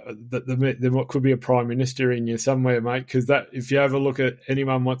the what could be a prime minister in you somewhere, mate. Because that, if you ever look at,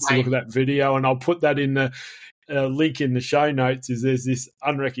 anyone wants to look at that video, and I'll put that in the link in the show notes, is there's this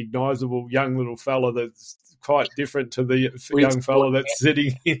unrecognisable young little fella that's quite different to the young fella that's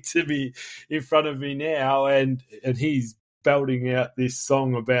sitting in front of me now, and he's belting out this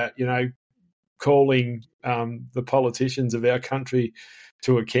song about, calling the politicians of our country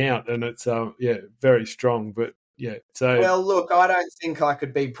to account, and it's very strong. But well, look, I don't think I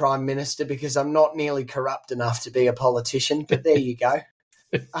could be prime minister because I'm not nearly corrupt enough to be a politician. But there you go.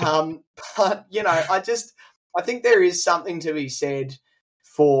 But I think there is something to be said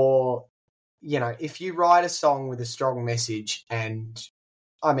for, if you write a song with a strong message, and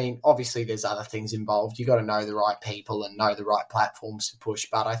I mean, obviously there's other things involved. You got to know the right people and know the right platforms to push.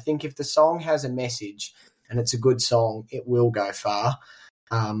 But I think if the song has a message and it's a good song, it will go far.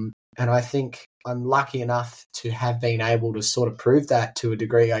 And I think I'm lucky enough to have been able to sort of prove that to a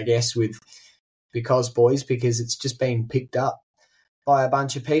degree, I guess, with Because Boys, because it's just been picked up by a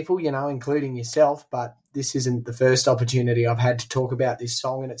bunch of people, including yourself. But this isn't the first opportunity I've had to talk about this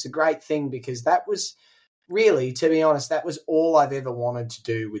song. And it's a great thing, because that was really, to be honest, that was all I've ever wanted to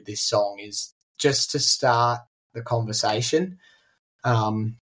do with this song, is just to start the conversation.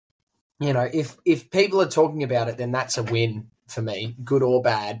 If people are talking about it, then that's a win for me, good or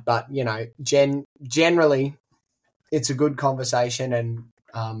bad. But, generally it's a good conversation. And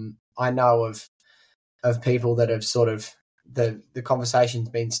I know of people that have sort of, the conversation's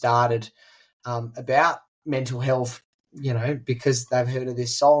been started about mental health, because they've heard of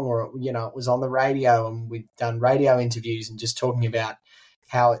this song, or, it was on the radio and we've done radio interviews and just talking about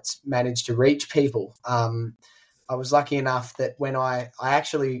how it's managed to reach people. I was lucky enough that when I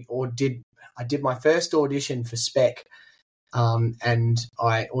did my first audition for Spec, and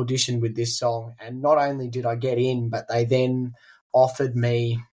I auditioned with this song, and not only did I get in, but they then offered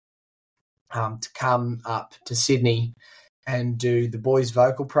me to come up to Sydney and do the boys'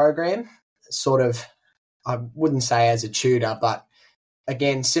 vocal program, sort of, I wouldn't say as a tutor, but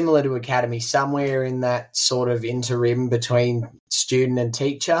again, similar to Academy, somewhere in that sort of interim between student and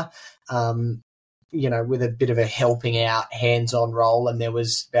teacher, with a bit of a helping out, hands-on role. And there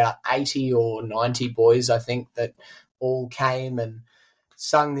was about 80 or 90 boys, I think, that all came and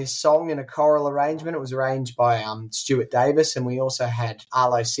sung this song in a choral arrangement. It was arranged by Stuart Davis, and we also had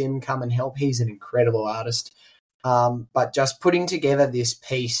Arlo Sim come and help. He's an incredible artist. But just putting together this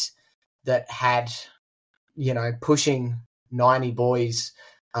piece that had, pushing 90 boys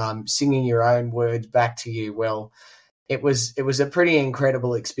singing your own words back to you, well, it was a pretty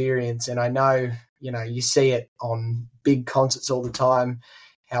incredible experience. And I know, you see it on big concerts all the time,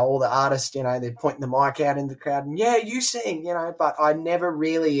 how all the artists, they're pointing the mic out in the crowd and, yeah, you sing, but I never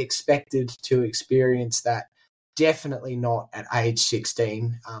really expected to experience that. Definitely not at age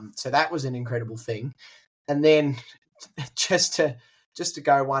 16. So that was an incredible thing. And then just to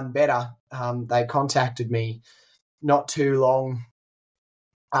go one better, they contacted me not too long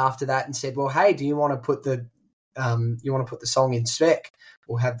after that and said, well, hey, do you want to put the song in spec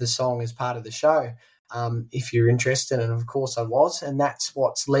or have the song as part of the show? If you're interested. And of course I was, and that's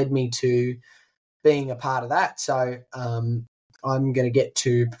what's led me to being a part of that. So I'm going to get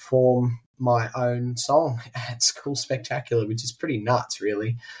to perform my own song at Schools Spectacular, which is pretty nuts,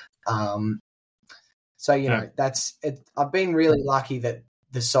 really. That's it. I've been really lucky that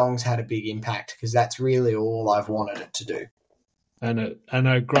the song's had a big impact, because that's really all I've wanted it to do. And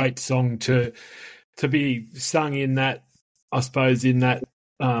a great song to be sung in that, I suppose, in that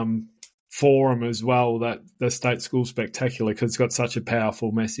forum as well, that the State School Spectacular, because it's got such a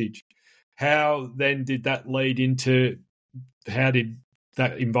powerful message. How then did that lead into, how did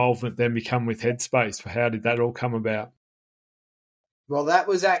that involvement then become with Headspace? How did that all come about? Well, that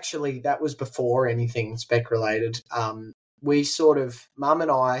was before anything spec related. We sort of, Mum and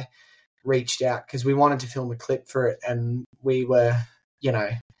I reached out because we wanted to film a clip for it, and we were,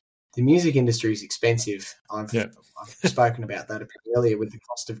 the music industry is expensive. I've spoken about that a bit earlier with the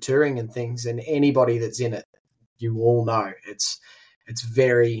cost of touring and things, and anybody that's in it, you all know it's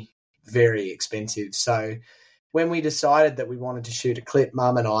very, very expensive. So when we decided that we wanted to shoot a clip,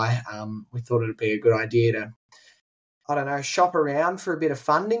 Mum and I, we thought it'd be a good idea to, shop around for a bit of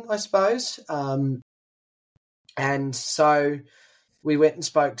funding, I suppose. And so we went and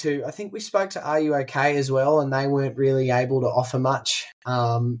spoke to Are You OK as well, and they weren't really able to offer much.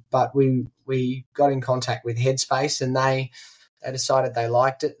 But we got in contact with Headspace, and they decided they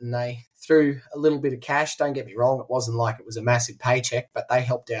liked it, and they threw a little bit of cash. Don't get me wrong, it wasn't like it was a massive paycheck, but they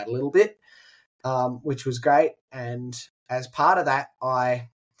helped out a little bit, which was great. And as part of that, I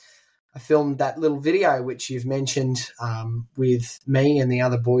filmed that little video, which you've mentioned, with me and the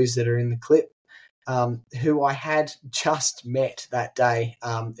other boys that are in the clip, who I had just met that day.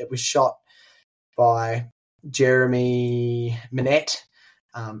 It was shot by Jeremy Manette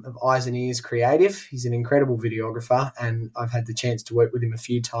of Eyes and Ears Creative. He's an incredible videographer, and I've had the chance to work with him a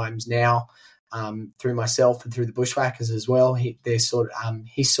few times now, through myself and through the Bushwackers as well. He's sort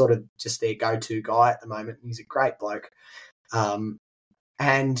of just their go-to guy at the moment. He's a great bloke.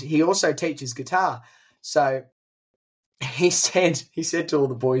 And he also teaches guitar. So he said to all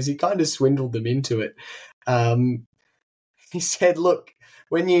the boys, he kind of swindled them into it. He said, look,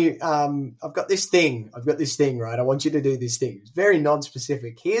 when you, I've got this thing, right? I want you to do this thing. It's very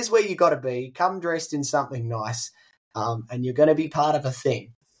non-specific. Here's where you got to be. Come dressed in something nice, and you're going to be part of a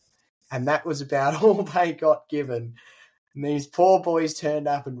thing. And that was about all they got given. And these poor boys turned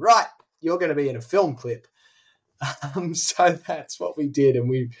up and, right, you're going to be in a film clip. So that's what we did, and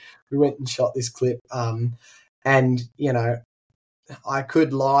we went and shot this clip. And, I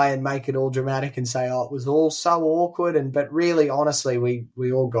could lie and make it all dramatic and say, oh, it was all so awkward. But really, honestly,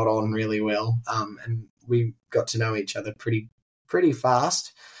 we all got on really well. And we got to know each other pretty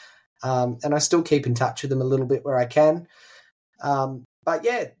fast. And I still keep in touch with them a little bit where I can. But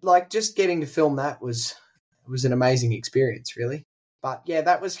yeah, just getting to film that was an amazing experience, really. But yeah,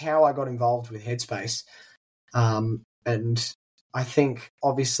 that was how I got involved with Headspace. And I think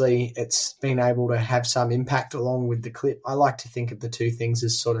obviously it's been able to have some impact along with the clip. I like to think of the two things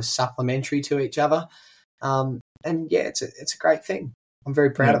as sort of supplementary to each other. And yeah, it's a great thing. I'm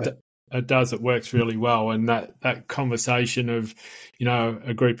very proud of it. It does. It works really well. And that conversation of,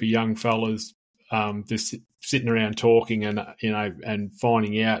 a group of young fellas just sitting around talking and, and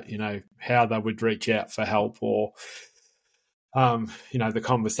finding out, how they would reach out for help, or, the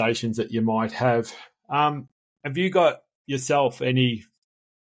conversations that you might have. Have you got yourself any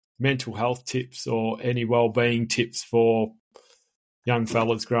mental health tips or any well-being tips for young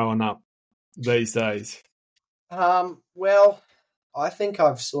fellas growing up? these days? Well, I think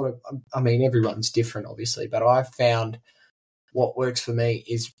everyone's different, obviously, but I've found what works for me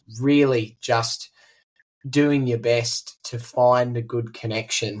is really just doing your best to find a good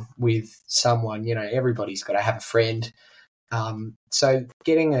connection with someone. Everybody's got to have a friend. So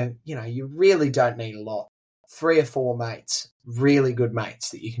getting you really don't need a lot. 3 or 4 mates, really good mates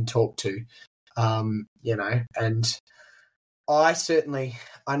that you can talk to, and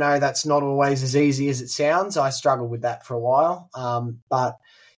I know that's not always as easy as it sounds. I struggled with that for a while. But,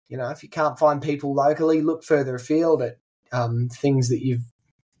 if you can't find people locally, look further afield at things that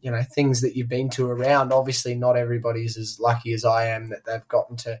you've been to around. Obviously, not everybody's as lucky as I am that they've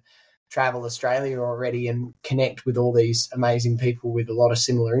gotten to travel Australia already and connect with all these amazing people with a lot of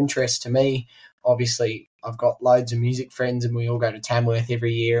similar interests to me. Obviously, I've got loads of music friends and we all go to Tamworth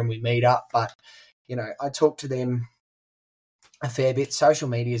every year and we meet up. But, I talk to them a fair bit. Social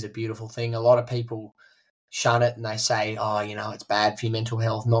media is a beautiful thing. A lot of people shun it and they say, it's bad for your mental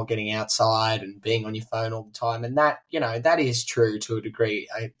health, not getting outside and being on your phone all the time. And that, that is true to a degree.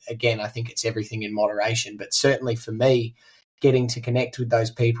 I think it's everything in moderation. But certainly for me, getting to connect with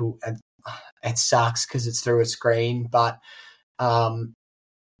those people, and it sucks because it's through a screen. But,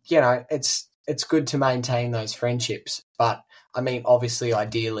 it's good to maintain those friendships. But, obviously,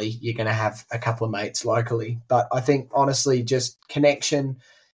 ideally, you're going to have a couple of mates locally. But I think, honestly, just connection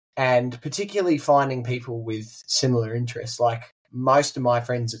and particularly finding people with similar interests. Like most of my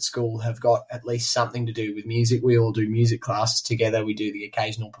friends at school have got at least something to do with music. We all do music classes together. We do the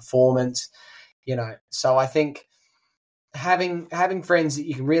occasional performance, So I think having friends that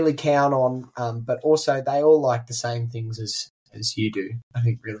you can really count on, but also they all like the same things as you do, I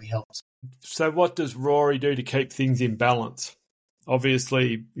think really helps. So what does Rory do to keep things in balance?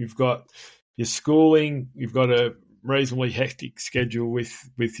 Obviously, you've got your schooling, you've got a reasonably hectic schedule with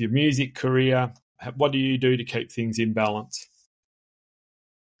your music career. What do you do to keep things in balance?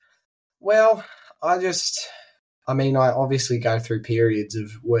 Well, I obviously go through periods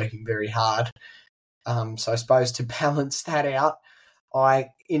of working very hard. So I suppose to balance that out, I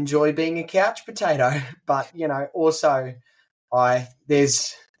enjoy being a couch potato, but, also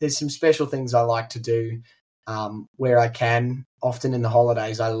there's some special things I like to do where I can. Often in the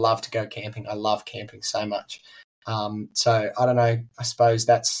holidays, I love to go camping. I love camping so much. So I don't know, I suppose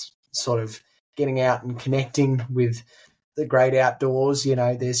that's sort of getting out and connecting with the great outdoors.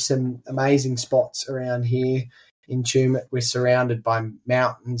 There's some amazing spots around here in Tumut. We're surrounded by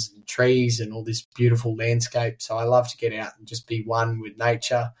mountains and trees and all this beautiful landscape. So I love to get out and just be one with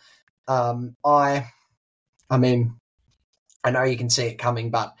nature. I know you can see it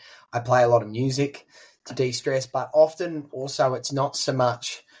coming, but I play a lot of music to de-stress, but often also it's not so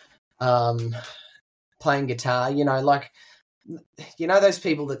much playing guitar, those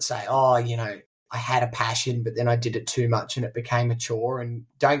people that say, I had a passion, but then I did it too much and it became a chore. And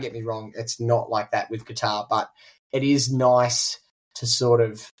don't get me wrong, it's not like that with guitar, but it is nice to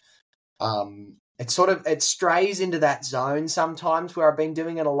it strays into that zone sometimes where I've been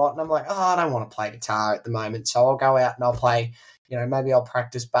doing it a lot and I'm like, I don't want to play guitar at the moment. So I'll go out and I'll play, maybe I'll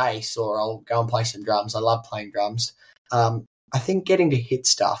practice bass or I'll go and play some drums. I love playing drums. I think getting to hit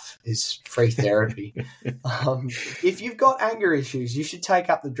stuff is free therapy. If you've got anger issues, you should take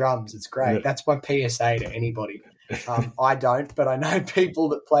up the drums. It's great. Yeah. That's my PSA to anybody. I don't, but I know people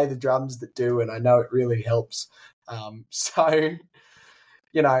that play the drums that do, and I know it really helps. I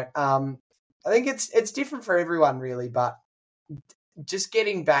think it's different for everyone really, but just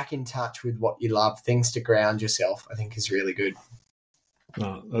getting back in touch with what you love, things to ground yourself, I think is really good.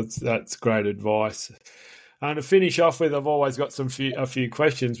 Oh, that's great advice. And to finish off with, I've always got a few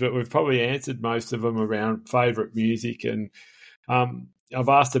questions, but we've probably answered most of them around favourite music. And I've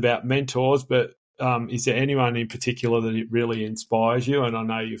asked about mentors, but is there anyone in particular that it really inspires you? And I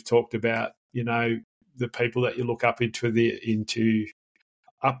know you've talked about, the people that you look up to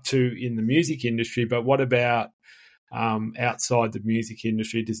in the music industry, but what about outside the music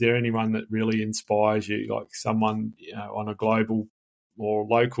industry? Is there anyone that really inspires you, like someone on a global or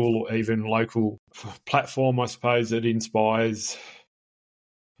local or even local platform, I suppose, that inspires,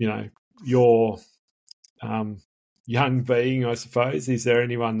 your young being, I suppose? Is there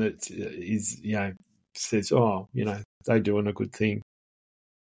anyone that is, says, they're doing a good thing?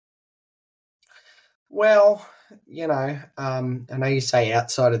 Well, I know you say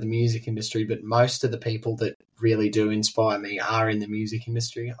outside of the music industry, but most of the people that really do inspire me are in the music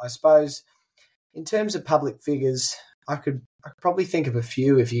industry. I suppose in terms of public figures, I could probably think of a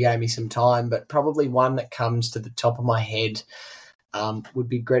few if you gave me some time, but probably one that comes to the top of my head would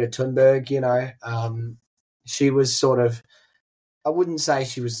be Greta Thunberg. She was sort of I wouldn't say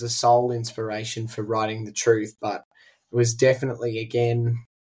she was the sole inspiration for writing The Truth, but it was definitely, again,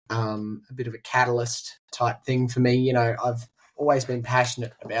 a bit of a catalyst type thing for me. You know, I've always been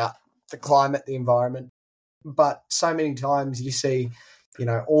passionate about the climate, the environment, but so many times you see, you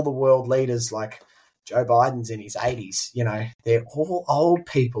know, all the world leaders like Joe Biden's in his 80s, you know, they're all old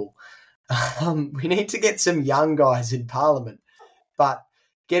people. We need to get some young guys in Parliament. But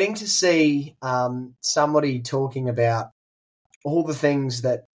getting to see somebody talking about all the things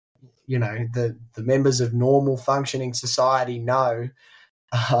that, you know, the members of normal functioning society know,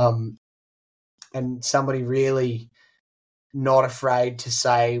 and somebody really not afraid to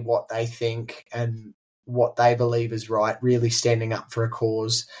say what they think and what they believe is right, really standing up for a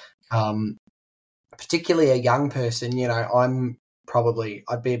cause, particularly a young person. You know,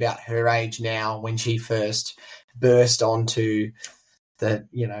 I'd be about her age now when she first burst onto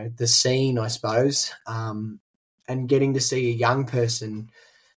the scene, I suppose, and getting to see a young person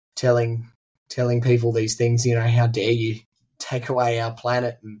telling people these things, you know, how dare you take away our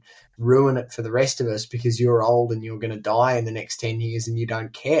planet and ruin it for the rest of us because you're old and you're going to die in the next 10 years and you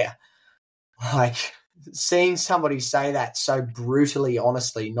don't care. Like, seeing somebody say that so brutally,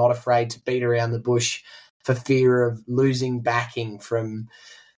 honestly, not afraid to beat around the bush for fear of losing backing from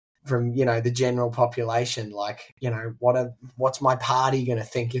you know, the general population. Like, you know, what's my party going to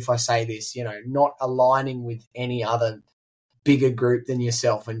think if I say this? You know, not aligning with any other bigger group than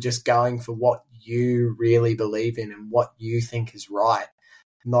yourself and just going for what you really believe in and what you think is right.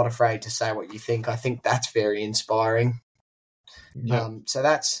 Not afraid to say what you think. I think that's very inspiring. Yeah. So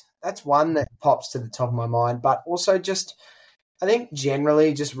that's one that pops to the top of my mind, but also just, I think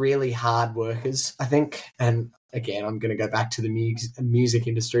generally just really hard workers, I think. And again, I'm going to go back to the music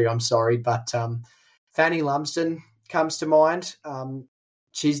industry. I'm sorry, but Fanny Lumsden comes to mind.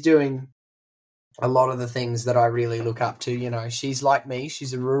 She's doing a lot of the things that I really look up to. You know, she's like me.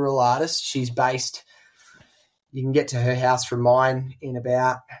 She's a rural artist. She's based, you can get to her house from mine in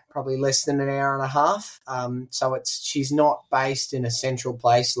about probably less than an hour and a half. So she's not based in a central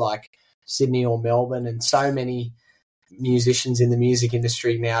place like Sydney or Melbourne. And so many musicians in the music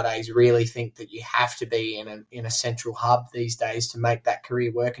industry nowadays really think that you have to be in a central hub these days to make that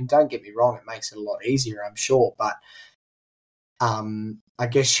career work. And don't get me wrong, it makes it a lot easier, I'm sure. But I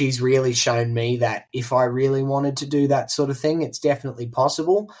guess she's really shown me that if I really wanted to do that sort of thing, it's definitely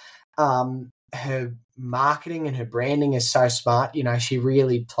possible. Her marketing and her branding is so smart. You know, she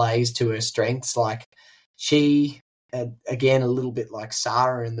really plays to her strengths. Like, she, again, a little bit like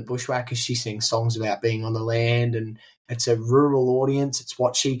Sarah in the Bushwackers, she sings songs about being on the land, and it's a rural audience. It's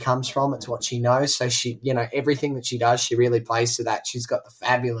what she comes from. It's what she knows. So she, you know, everything that she does, she really plays to that. She's got the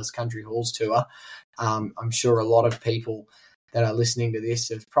fabulous Country Halls tour. I'm sure a lot of people that are listening to this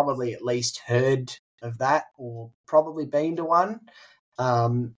have probably at least heard of that or probably been to one.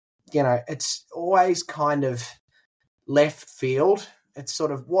 You know, it's always kind of left field. It's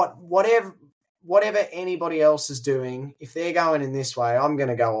sort of whatever anybody else is doing, if they're going in this way, I'm going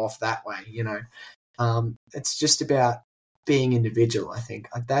to go off that way, you know. It's just about being individual, I think.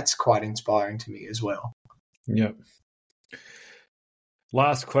 That's quite inspiring to me as well. Yep.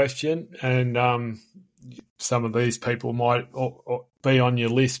 Last question, and some of these people might be on your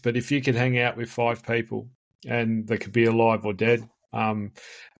list, but if you could hang out with 5 people, and they could be alive or dead,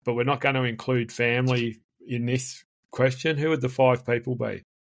 but we're not going to include family in this question, who would the 5 people be?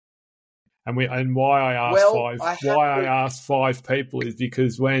 And why I asked 5 people is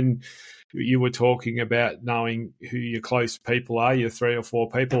because when you were talking about knowing who your close people are, your 3 or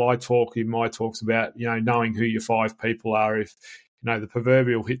 4 people, I talk in my talks about, you know, knowing who your 5 people are. If, you know, the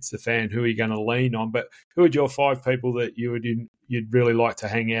proverbial hits the fan, who are you going to lean on? But who are your 5 people that you'd really like to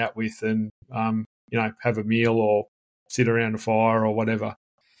hang out with and, you know, have a meal or sit around a fire or whatever?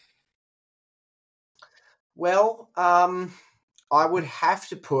 Well, I would have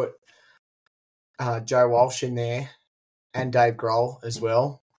to put Joe Walsh in there and Dave Grohl as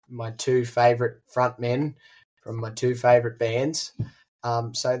well, my 2 favourite frontmen from my 2 favourite bands.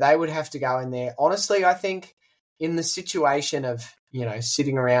 So they would have to go in there. Honestly, I think in the situation of, you know,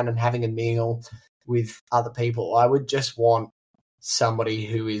 sitting around and having a meal with other people, I would just want somebody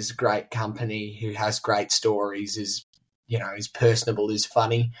who is great company, who has great stories, is, you know, is personable, is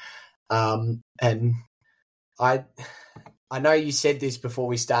funny. And I know you said this before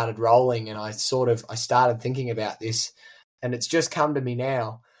we started rolling, and I started thinking about this, and it's just come to me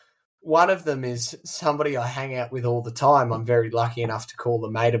now. One of them is somebody I hang out with all the time. I'm very lucky enough to call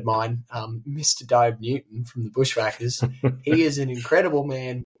a mate of mine, Mr. Dobe Newton from the Bushwackers. He is an incredible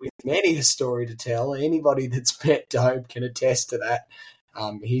man with many a story to tell. Anybody that's met Dobe can attest to that.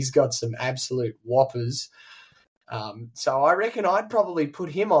 He's got some absolute whoppers. So I reckon I'd probably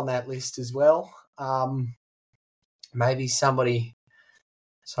put him on that list as well. Maybe somebody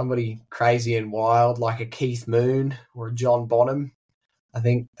crazy and wild like a Keith Moon or a John Bonham. I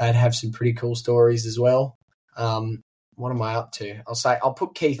think they'd have some pretty cool stories as well. What am I up to? I'll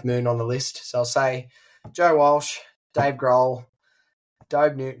put Keith Moon on the list. So I'll say Joe Walsh, Dave Grohl,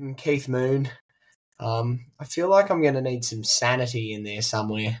 Dobe Newton, Keith Moon. I feel like I'm going to need some sanity in there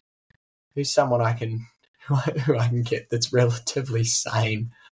somewhere. Who's someone who I can get that's relatively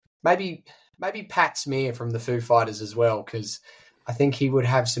sane? Maybe Pat Smear from the Foo Fighters as well, because I think he would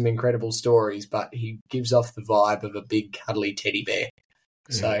have some incredible stories, but he gives off the vibe of a big cuddly teddy bear.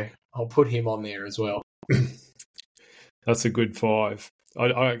 Yeah. So I'll put him on there as well. That's a good 5.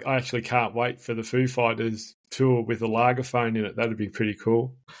 I actually can't wait for the Foo Fighters tour with a lagerphone in it. That'd be pretty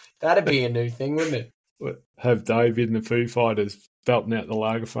cool. That'd be a new thing, wouldn't it? Have Dave in the Foo Fighters belting out the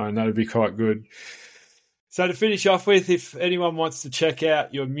lagerphone. That'd be quite good. So to finish off with, if anyone wants to check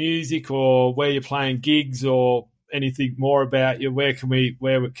out your music or where you're playing gigs or anything more about you, where can we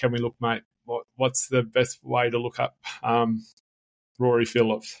look, mate? What's the best way to look up Rory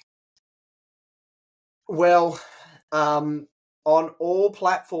Phillips? Well, on all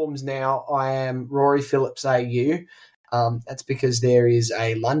platforms now, I am Rory Phillips AU. That's because there is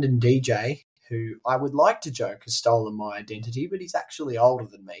a London DJ who I would like to joke has stolen my identity, but he's actually older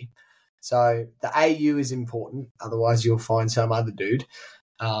than me. So the AU is important. Otherwise, you'll find some other dude.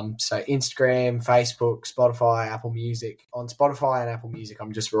 So Instagram, Facebook, Spotify, Apple Music. On Spotify and Apple Music,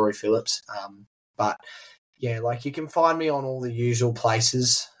 I'm just Rory Phillips. But yeah, like you can find me on all the usual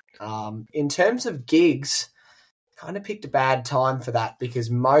places. In terms of gigs, kind of picked a bad time for that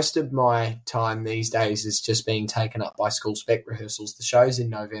because most of my time these days is just being taken up by school spec rehearsals. The show's in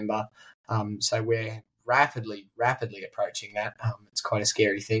November, so we're rapidly approaching that. It's quite a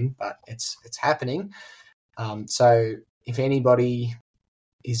scary thing, but it's happening. So if anybody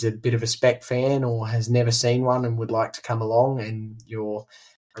is a bit of a spec fan or has never seen one and would like to come along and you're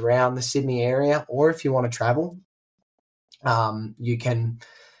around the Sydney area, or if you want to travel, you can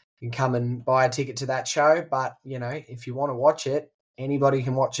come and buy a ticket to that show. But, you know, if you want to watch it, anybody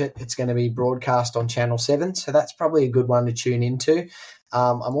can watch it. It's going to be broadcast on Channel 7, so that's probably a good one to tune into.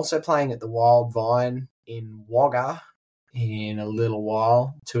 I'm also playing at the Wild Vine in Wagga in a little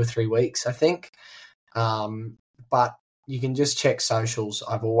while, 2 or 3 weeks, I think. But you can just check socials.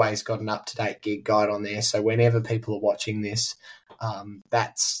 I've always got an up-to-date gig guide on there, so whenever people are watching this,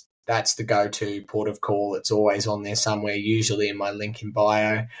 that's the go-to port of call. It's always on there somewhere, usually in my link in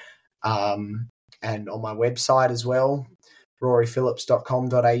bio, and on my website as well,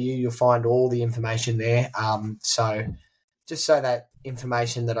 roryphillips.com.au. You'll find all the information there. So just so that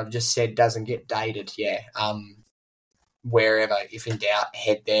information that I've just said doesn't get dated, wherever, if in doubt,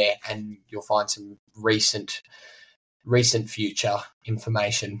 head there and you'll find some recent future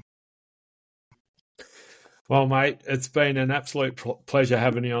information. Well, mate, it's been an absolute pleasure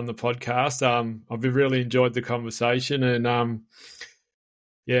having you on the podcast. I've really enjoyed the conversation, and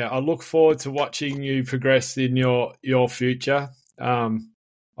I look forward to watching you progress in your future.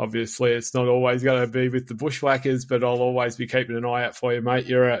 Obviously, it's not always going to be with the Bushwackers, but I'll always be keeping an eye out for you, mate.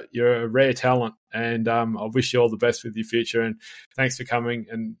 You're a rare talent, and I wish you all the best with your future. And thanks for coming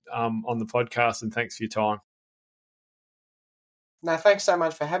and on the podcast, and thanks for your time. No, thanks so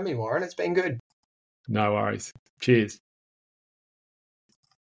much for having me, Warren. It's been good. No worries. Cheers.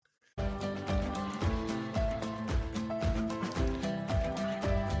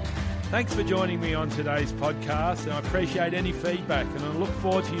 Thanks for joining me on today's podcast, and I appreciate any feedback, and I look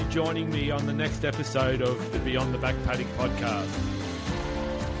forward to you joining me on the next episode of the Beyond the Back Paddock podcast.